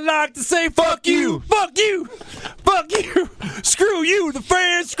now I'd like to say fuck you, fuck you, fuck you, screw you, the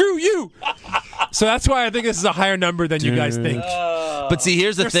fans, screw you. So that's why I think this is a higher number than you guys think. But see,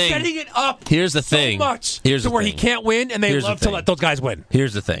 here's the They're thing. setting it up Here's the so thing. much Here's to the where thing. he can't win, and they Here's the love to thing. let those guys win.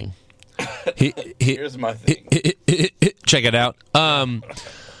 Here's the thing. Here's my thing. Check it out.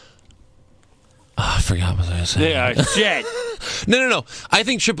 I forgot what I was saying. Yeah, shit. No. I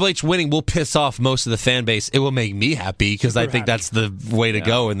think Triple H winning will piss off most of the fan base. It will make me happy because I think happy. that's the way to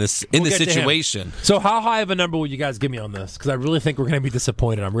go in this We'll get to him. situation. So how high of a number will you guys give me on this? Because I really think we're going to be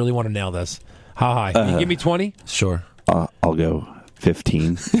disappointed. I really want to nail this. How high? Can you give me 20? Sure. I'll go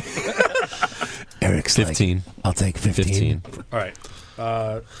 15. Eric's 15. I'll take 15. All right.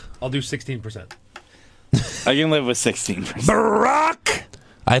 I'll do 16%. I can live with 16%. Brock!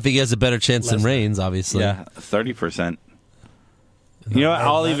 I think he has a better chance than Lesnar. Reigns, obviously. Yeah, 30%. You know what?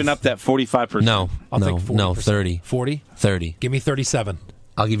 I'll even up that 45%. No. I'll no, take 40%. no, 30. 40? 30. Give me 37.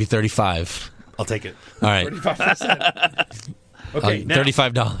 I'll give you 35. I'll take it. All right. 35%. Okay, now,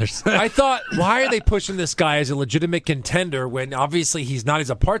 $35. I thought, why are they pushing this guy as a legitimate contender when obviously he's not? He's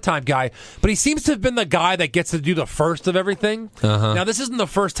a part-time guy, but he seems to have been the guy that gets to do the first of everything. Now, this isn't the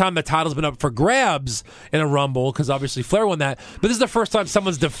first time the title's been up for grabs in a Rumble, because obviously Flair won that, but this is the first time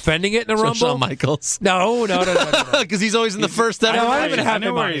someone's defending it in a Rumble. Shawn Michaels. No. Because he's always in the first ever. I I haven't had know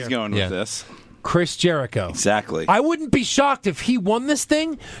him where on he's here. going Yeah. with this. Chris Jericho. Exactly. I wouldn't be shocked if he won this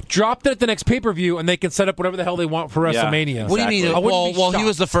thing, dropped it at the next pay-per-view, and they can set up whatever the hell they want for WrestleMania. What do you mean? I wouldn't be Well, he shocked.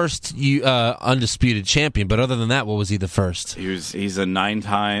 was the first undisputed champion, but other than that, what was he the first? He's a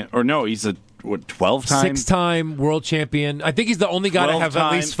 9-time, or no, he's a 12-time? 6-time world champion. I think he's the only guy to have at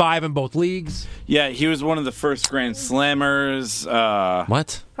 12-time. least 5 in both leagues. Yeah, he was one of the first Grand Slammers.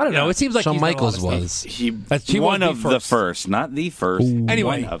 What? I don't know. It seems like Shawn he's done a lot Michaels of stuff. was. He was one the of the first. first, not the first.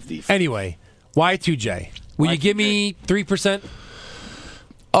 Anyway, one of the first. anyway, Y2J. Will you give me 3%?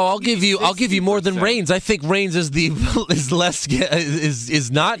 Oh, I'll give you more than 60%. Reigns. I think Reigns is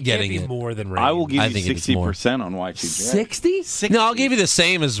not getting Can't be it. more than Reigns. I will give I you think it's more. 60% on Y2J. 60? No, I'll give you the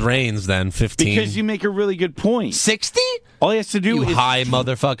same as Reigns then, 15. Because you make a really good point. 60? All he has to do You is high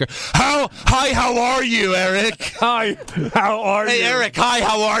motherfucker. How are you, Eric? Hi, how are Hey, you? Eric. Hi,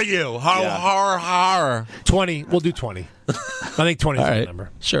 how are you? Har. 20. We'll do 20. I think 20 is All the right. number.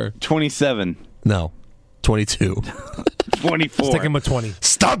 Sure. 27, No. 22. 24. Sticking with 20.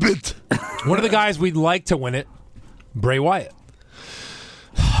 Stop it. One of the guys we'd like to win it, Bray Wyatt.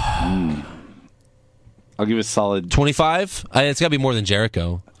 I'll give a solid. 25? It's got to be more than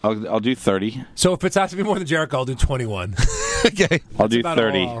Jericho. I'll do 30. So if it has to be more than Jericho, I'll do 21. Okay. I'll do About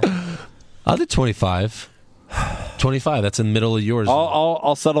 30. all. I'll do 25. 25. That's in the middle of yours.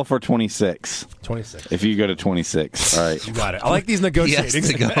 I'll settle for 26. 26. If you go to 26, all right. You got it. I like these He has negotiating.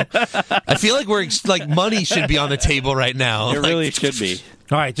 to go. I feel like money should be on the table right now. It really should be.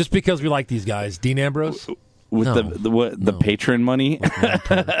 All right, just because we like these guys. Dean Ambrose? With No. the patron money.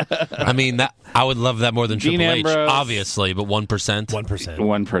 I mean, I would love that more than Dean Triple H, Ambrose. obviously, but 1%. 1%.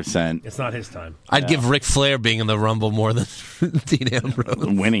 1%. It's not his time. I'd give Ric Flair being in the Rumble more than Dean Ambrose.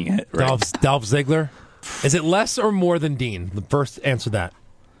 Winning it. Right? Dolph Ziggler? Is it less or more than Dean? The first answer that.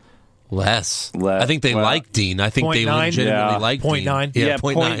 Less. Less. I think they Well, like Dean. I think they 0.9? legitimately Yeah. like 0.9? Dean. Yeah,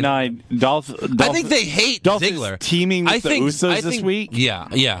 0.9. Dolph. I think they hate Dolph Ziggler. is teaming with the Usos this week. Yeah.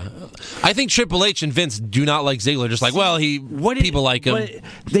 I think Triple H and Vince do not like Ziggler. Just like, well, people like him. But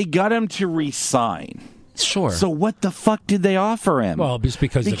they got him to resign. Sure. So what the fuck did they offer him? Well, just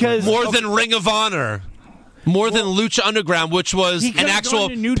because more than Ring of Honor. More than Lucha Underground, which was an actual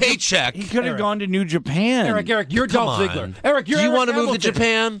paycheck. He could have gone to New Japan. Eric, you're Come Dolph on. Ziggler. Eric, you're Do you Eric want to move to Hamilton.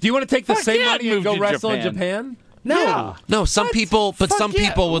 Japan? Do you want to take the Fuck same yeah, money and move go to wrestle in Japan. Japan? No. Yeah. No, some people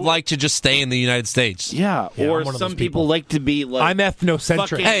yeah. would like to just stay in the United States. Yeah, Yeah, or I'm one of some those people people. like to be like. I'm ethnocentric.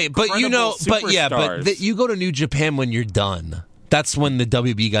 fucking Hey, but incredible superstars. you go to New Japan when you're done. That's when the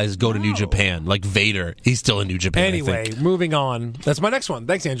WB guys go to New Japan. Like Vader, he's still in New Japan. I Anyway, think. moving on. That's my next one.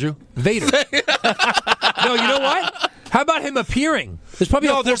 Thanks, Andrew. Vader. No, you know what? How about him appearing? There's probably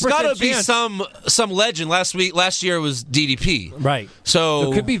a 4% there's got to be chance. some legend. Last year was DDP. Right.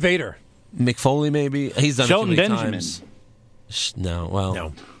 So It could be Vader. McFoley, maybe he's done Shelton it too many Benjamin. times. No, well, No.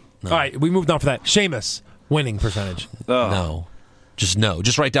 All right, we moved on for that. Sheamus, winning percentage. no, just no.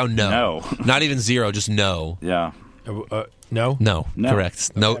 Just write down no. No. Not even zero. Just no. Yeah. No? No. No.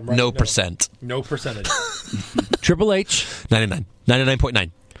 Correct. No. I'm writing No no. percent. No percentage. Triple H. 99.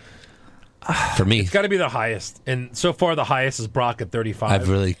 99.9. For me, It's got to be the highest. And so far, the highest is Brock at 35. I've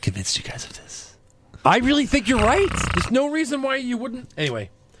really convinced you guys of this. I really think you're right. There's no reason why you wouldn't. Anyway,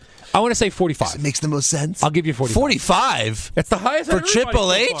 I want to say 45. It makes the most sense. I'll give you 45. 45 It's the highest for out of everybody Triple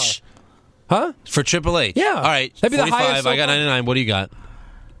so H. far. Huh? For Triple H. Yeah. All right. That'd be the 45. highest so I got far. 99. What do you got?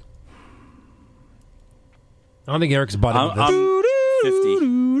 I don't think Eric's bottom of this.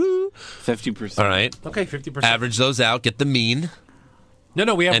 50. 50%. All right. Okay, 50%. Average those out. Get the mean.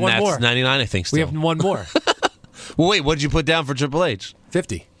 No, we have And one that's more. 99, I think, still. We have one more. Well, wait, what did you put down for Triple H?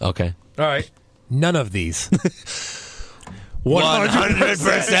 50. Okay. All right. None of these.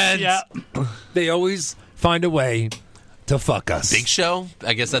 100%. Yeah. They always find a way to fuck us. Big Show?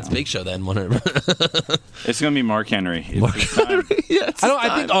 I guess that's Big Show then. It's going to be Mark Henry. It's time. Yes.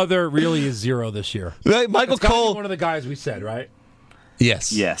 I think other really is 0 this year. Right, Michael It's gotta be Cole. one of the guys we said, right?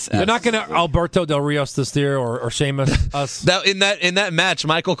 Yes. Yes. They're not going to Alberto Del Rios this year or Sheamus us. In that match,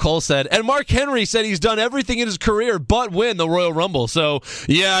 Michael Cole said, and Mark Henry said he's done everything in his career but win the Royal Rumble. So,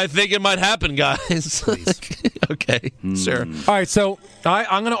 yeah, I think it might happen, guys. Okay, sure. All right, so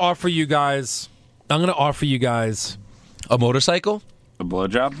I'm going to offer you guys. A motorcycle? A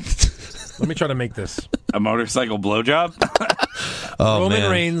blowjob? Let me try to make this. A motorcycle blowjob? Oh, Roman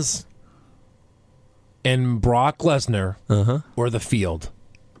man. Reigns and Brock Lesnar or the field.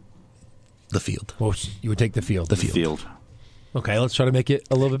 The field. Well, you would take the field. The field. Okay, let's try to make it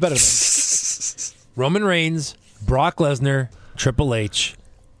a little bit better then. Roman Reigns, Brock Lesnar, Triple H,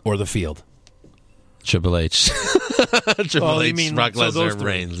 or the field. Triple H. Triple Oh, you H, mean- Brock so those Lesnar,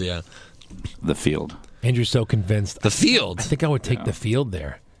 three. Reigns, yeah. The field. Andrew's so convinced. The field. I think I would take the field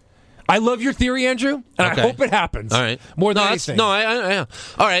there. I love your theory, Andrew, and Okay. I hope it happens. All right. More than that's- anything. No, I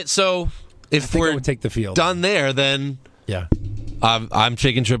all right, so if I think I we're would take the field. done there, then Yeah. I'm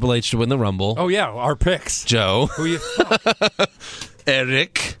taking Triple H to win the Rumble. Oh, yeah, our picks. Joe. Who you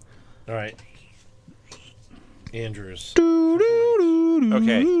Eric. All right. Andrews.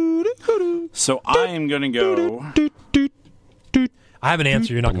 Okay. So I am going to go. I have an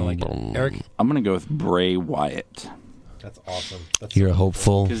answer. You're not going to like it. Eric? I'm going to go with Bray Wyatt. That's awesome. You're a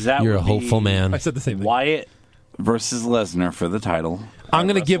hopeful. 'Cause that You're a would be- hopeful man. I said the same thing. Wyatt versus Lesnar for the title. I'm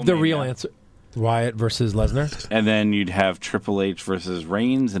going to at give the real WrestleMania. answer. Wyatt versus Lesnar. And then you'd have Triple H versus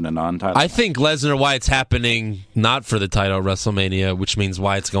Reigns in a non-title. I think Lesnar Wyatt's happening not for the title at WrestleMania, which means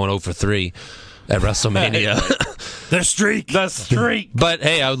Wyatt's going 0-3 at WrestleMania. The streak. The streak. But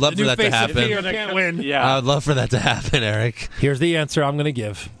hey, I would love for that to happen. Can't win. I Yeah. would love for that to happen, Eric. Here's the answer I'm going to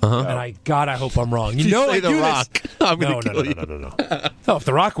give. And I hope I'm wrong. You You know say I The do this. Rock. I'm No, gonna kill you. no. No, if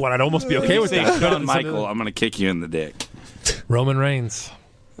The Rock won, I'd almost be okay with Say that. Shawn Michael, I'm going to kick you in the dick. Roman Reigns.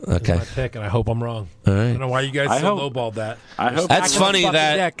 Okay. My pick, and I hope I'm wrong. All I right. don't know why you guys I so hope- lowballed that. I hope That's Back on the funny fucking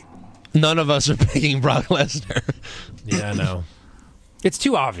that deck. none of us are picking Brock Lesnar. Yeah, I know. It's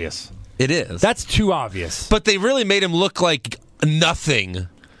too obvious. It is. That's too obvious. But they really made him look like nothing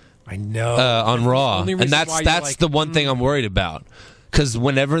I know. on Raw, only and reason that's why you're that's like, the one thing I'm worried about. Because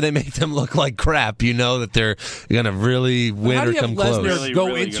whenever they make them look like crap, you know that they're gonna really win How or do you have come Lesnar close. Really, go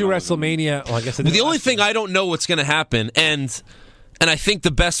really into gonna WrestleMania? Well, I guess The only thing I don't know what's going to happen, and I think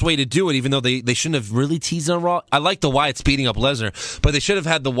the best way to do it, even though they shouldn't have really teased on Raw. I like the Wyatts beating up Lesnar, but they should have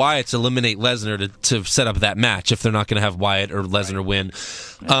had the Wyatts eliminate Lesnar to set up that match if they're not going to have Wyatt or Lesnar win.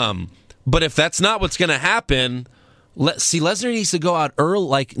 But if that's not what's going to happen, Lesnar needs to go out early.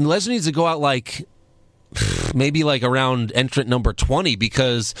 Like Lesnar needs to go out like maybe like around entrant number 20,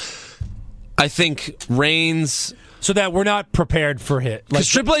 because I think Reigns. so that we're not prepared for hit. Because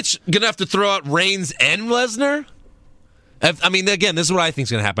Triple H going to have to throw out Reigns and Lesnar? I mean, again, this is what I think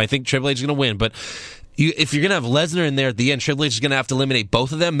is going to happen. I think Triple H is going to win, but if you're going to have Lesnar in there at the end, Triple H is going to have to eliminate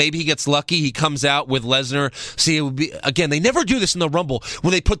both of them. Maybe he gets lucky. He comes out with Lesnar. See, it would be, again, they never do this in the Rumble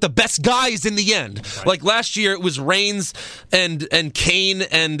when they put the best guys in the end. Right. Like last year, it was Reigns and Kane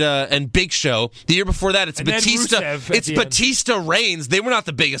and Big Show. The year before that, it's And then Batista. Rusev at It's the end. Batista Reigns. They were not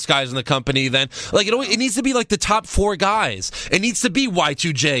the biggest guys in the company then. Like it needs to be like the top 4 guys. It needs to be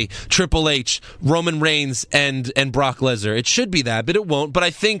Y2J, Triple H, Roman Reigns, and Brock Lesnar. It should be that, but it won't. But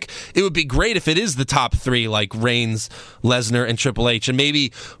I think it would be great if it is the top 3, like Reigns, Lesnar, and Triple H, and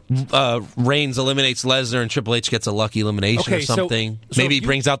maybe Reigns eliminates Lesnar and Triple H gets a lucky elimination Okay, or so- something. so Maybe if he you-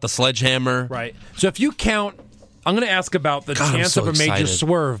 brings out the sledgehammer. Right. So if you count, I'm going to ask about the God, I'm chance so of a major excited.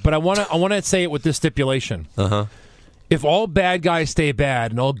 swerve, but I want to say it with this stipulation. If all bad guys stay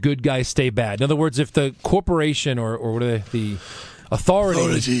bad and all good guys stay bad. In other words, if the corporation or what are the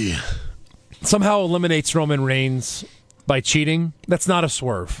authority somehow eliminates Roman Reigns by cheating, that's not a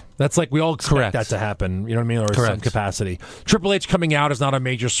swerve. That's like we all expect Correct. that to happen, you know what I mean, or in some Correct. capacity. Triple H coming out is not a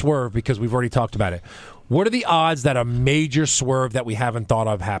major swerve because we've already talked about it. What are the odds that a major swerve that we haven't thought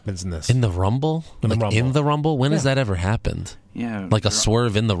of happens in this? In the Rumble? In the Like, Rumble. in the Rumble? When has that ever happened? Yeah. Like a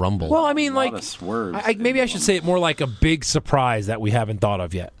swerve in the Rumble? Well, I mean, lot like, of swerves maybe I should say it more like a big surprise that we haven't thought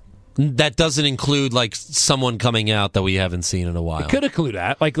of yet. That doesn't include like someone coming out that we haven't seen in a while. Could include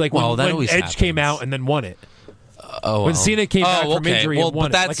that, like Well, that when always Edge came happens. out and then won it. Oh, When Cena came back from okay. injury well, and won but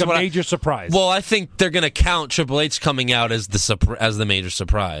it, that's like a what major surprise. Well, I think they're going to count Triple H coming out as the major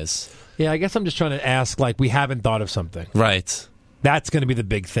surprise. Yeah, I guess I'm just trying to ask, like, we haven't thought of something. Right. That's going to be the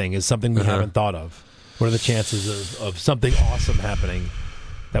big thing, is something we haven't thought of. What are the chances of something awesome happening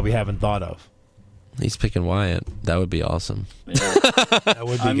that we haven't thought of? He's picking Wyatt. That would be awesome. That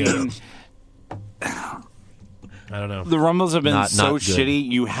would be I good. mean, I don't know. the Rumbles have been Not so good. shitty.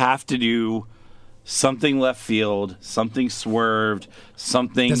 You have to do something left field, something swerved,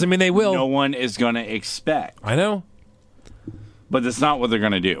 something Doesn't mean they will. no one is going to expect. I know. But that's not what they're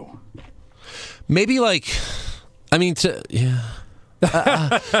going to do. Maybe like, I mean, yeah.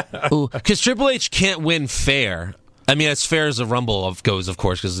 Because Triple H can't win fair. I mean, as fair as a Rumble goes, of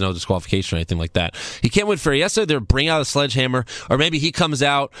course, because there's no disqualification or anything like that. He can't win fair. He has to either bring out a sledgehammer, or maybe he comes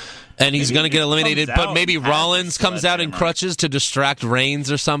out and he's going to get eliminated, comes but out maybe and has Rollins a comes out in sledgehammer. crutches to distract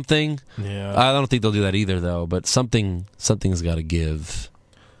Reigns or something. Yeah. I don't think they'll do that either, though, but something's got to give.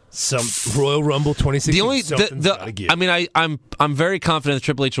 Some Royal Rumble 2016. The only, something's gotta give. I mean, I'm very confident that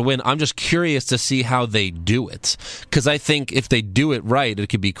Triple H will win. I'm just curious to see how they do it, because I think if they do it right, it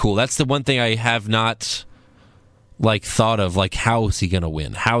could be cool. That's the one thing I have not like thought of. Like, how is he going to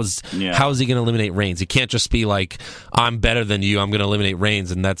win? How is he going to eliminate Reigns? It can't just be like, I'm better than you, I'm going to eliminate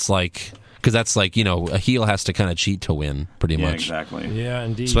Reigns, and that's like, because that's like, a heel has to kind of cheat to win, pretty Yeah, much. exactly. Yeah,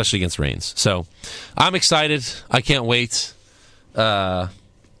 indeed. Especially against Reigns. So I'm excited. I can't wait. Yeah,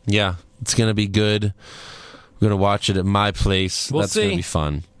 it's going to be good. We're going to watch it at my place. We'll That's see. going to be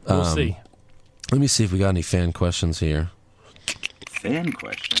fun. We'll see. Let me see if we got any fan questions here. Fan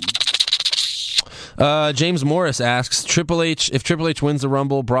question. James Morris asks, if Triple H wins the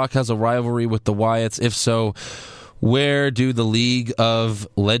Rumble, Brock has a rivalry with the Wyatts. If so, where do the League of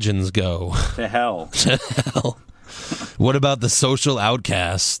Legends go? To hell. To hell. What about the social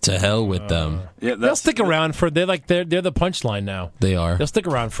outcasts? To hell with them. Yeah, They'll stick around for they're the punchline now. They are. They'll stick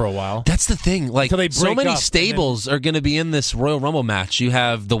around for a while. That's the thing. Like, Until they so break many up, stables are going to be in this Royal Rumble match. You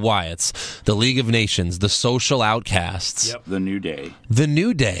have the Wyatts, the League of Nations, the Social Outcasts, Yep. The New Day. the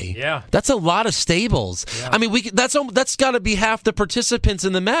New Day. Yeah. That's a lot of stables. Yeah. I mean, that's got to be half the participants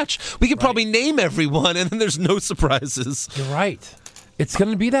in the match. We could probably name everyone, and then there's no surprises. You're right. It's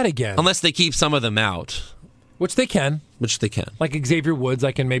going to be that again. Unless they keep some of them out, Which they can. which they can. Like Xavier Woods,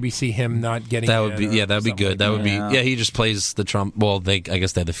 I can maybe see him not getting That would in be or that'd be something good. like That would be he just plays the trump. Well, I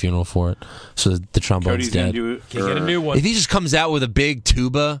guess they had the funeral for it, so the trombone's Cody's going dead. to do it. Can get a new one. If he just comes out with a big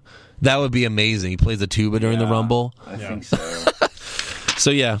tuba, that would be amazing. He plays the tuba during the Rumble. I think so. So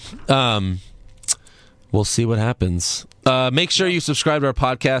yeah, we'll see what happens. Make sure you subscribe to our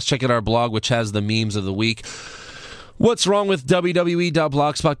podcast. Check out our blog, which has the memes of the week. What's Wrong with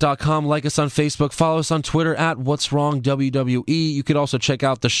WWE.blogspot.com. Like us on Facebook. Follow us on Twitter at What's Wrong WWE. You could also check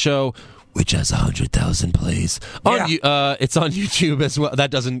out the show, which has 100,000 plays. It's on YouTube as well. That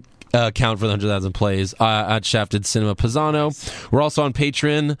doesn't count for the 100,000 plays. At Shafted Cinema Pisano. We're also on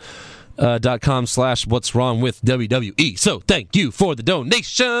Patreon.com/What's Wrong with WWE. So thank you for the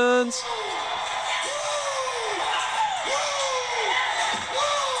donations.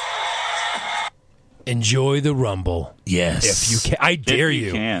 Enjoy the Rumble. Yes. If you can. I dare you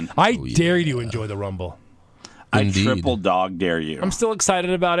you. can. I dare you to enjoy the Rumble. Indeed. I triple dog dare you. I'm still excited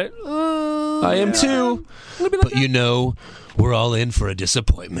about it. I am too. But we're all in for a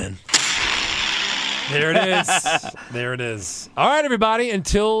disappointment. There it is. There it is. All right, everybody.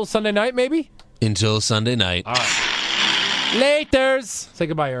 Until Sunday night, maybe? Until Sunday night. All right. Laters. Say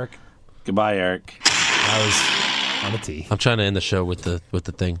goodbye, Eric. Goodbye, Eric. I was on the tee. I'm trying to end the show with the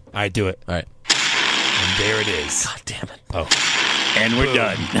thing. All right, do it. All right. And there it is. God damn it. Oh. And we're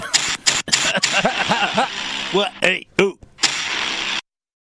done. What? Hey, ooh.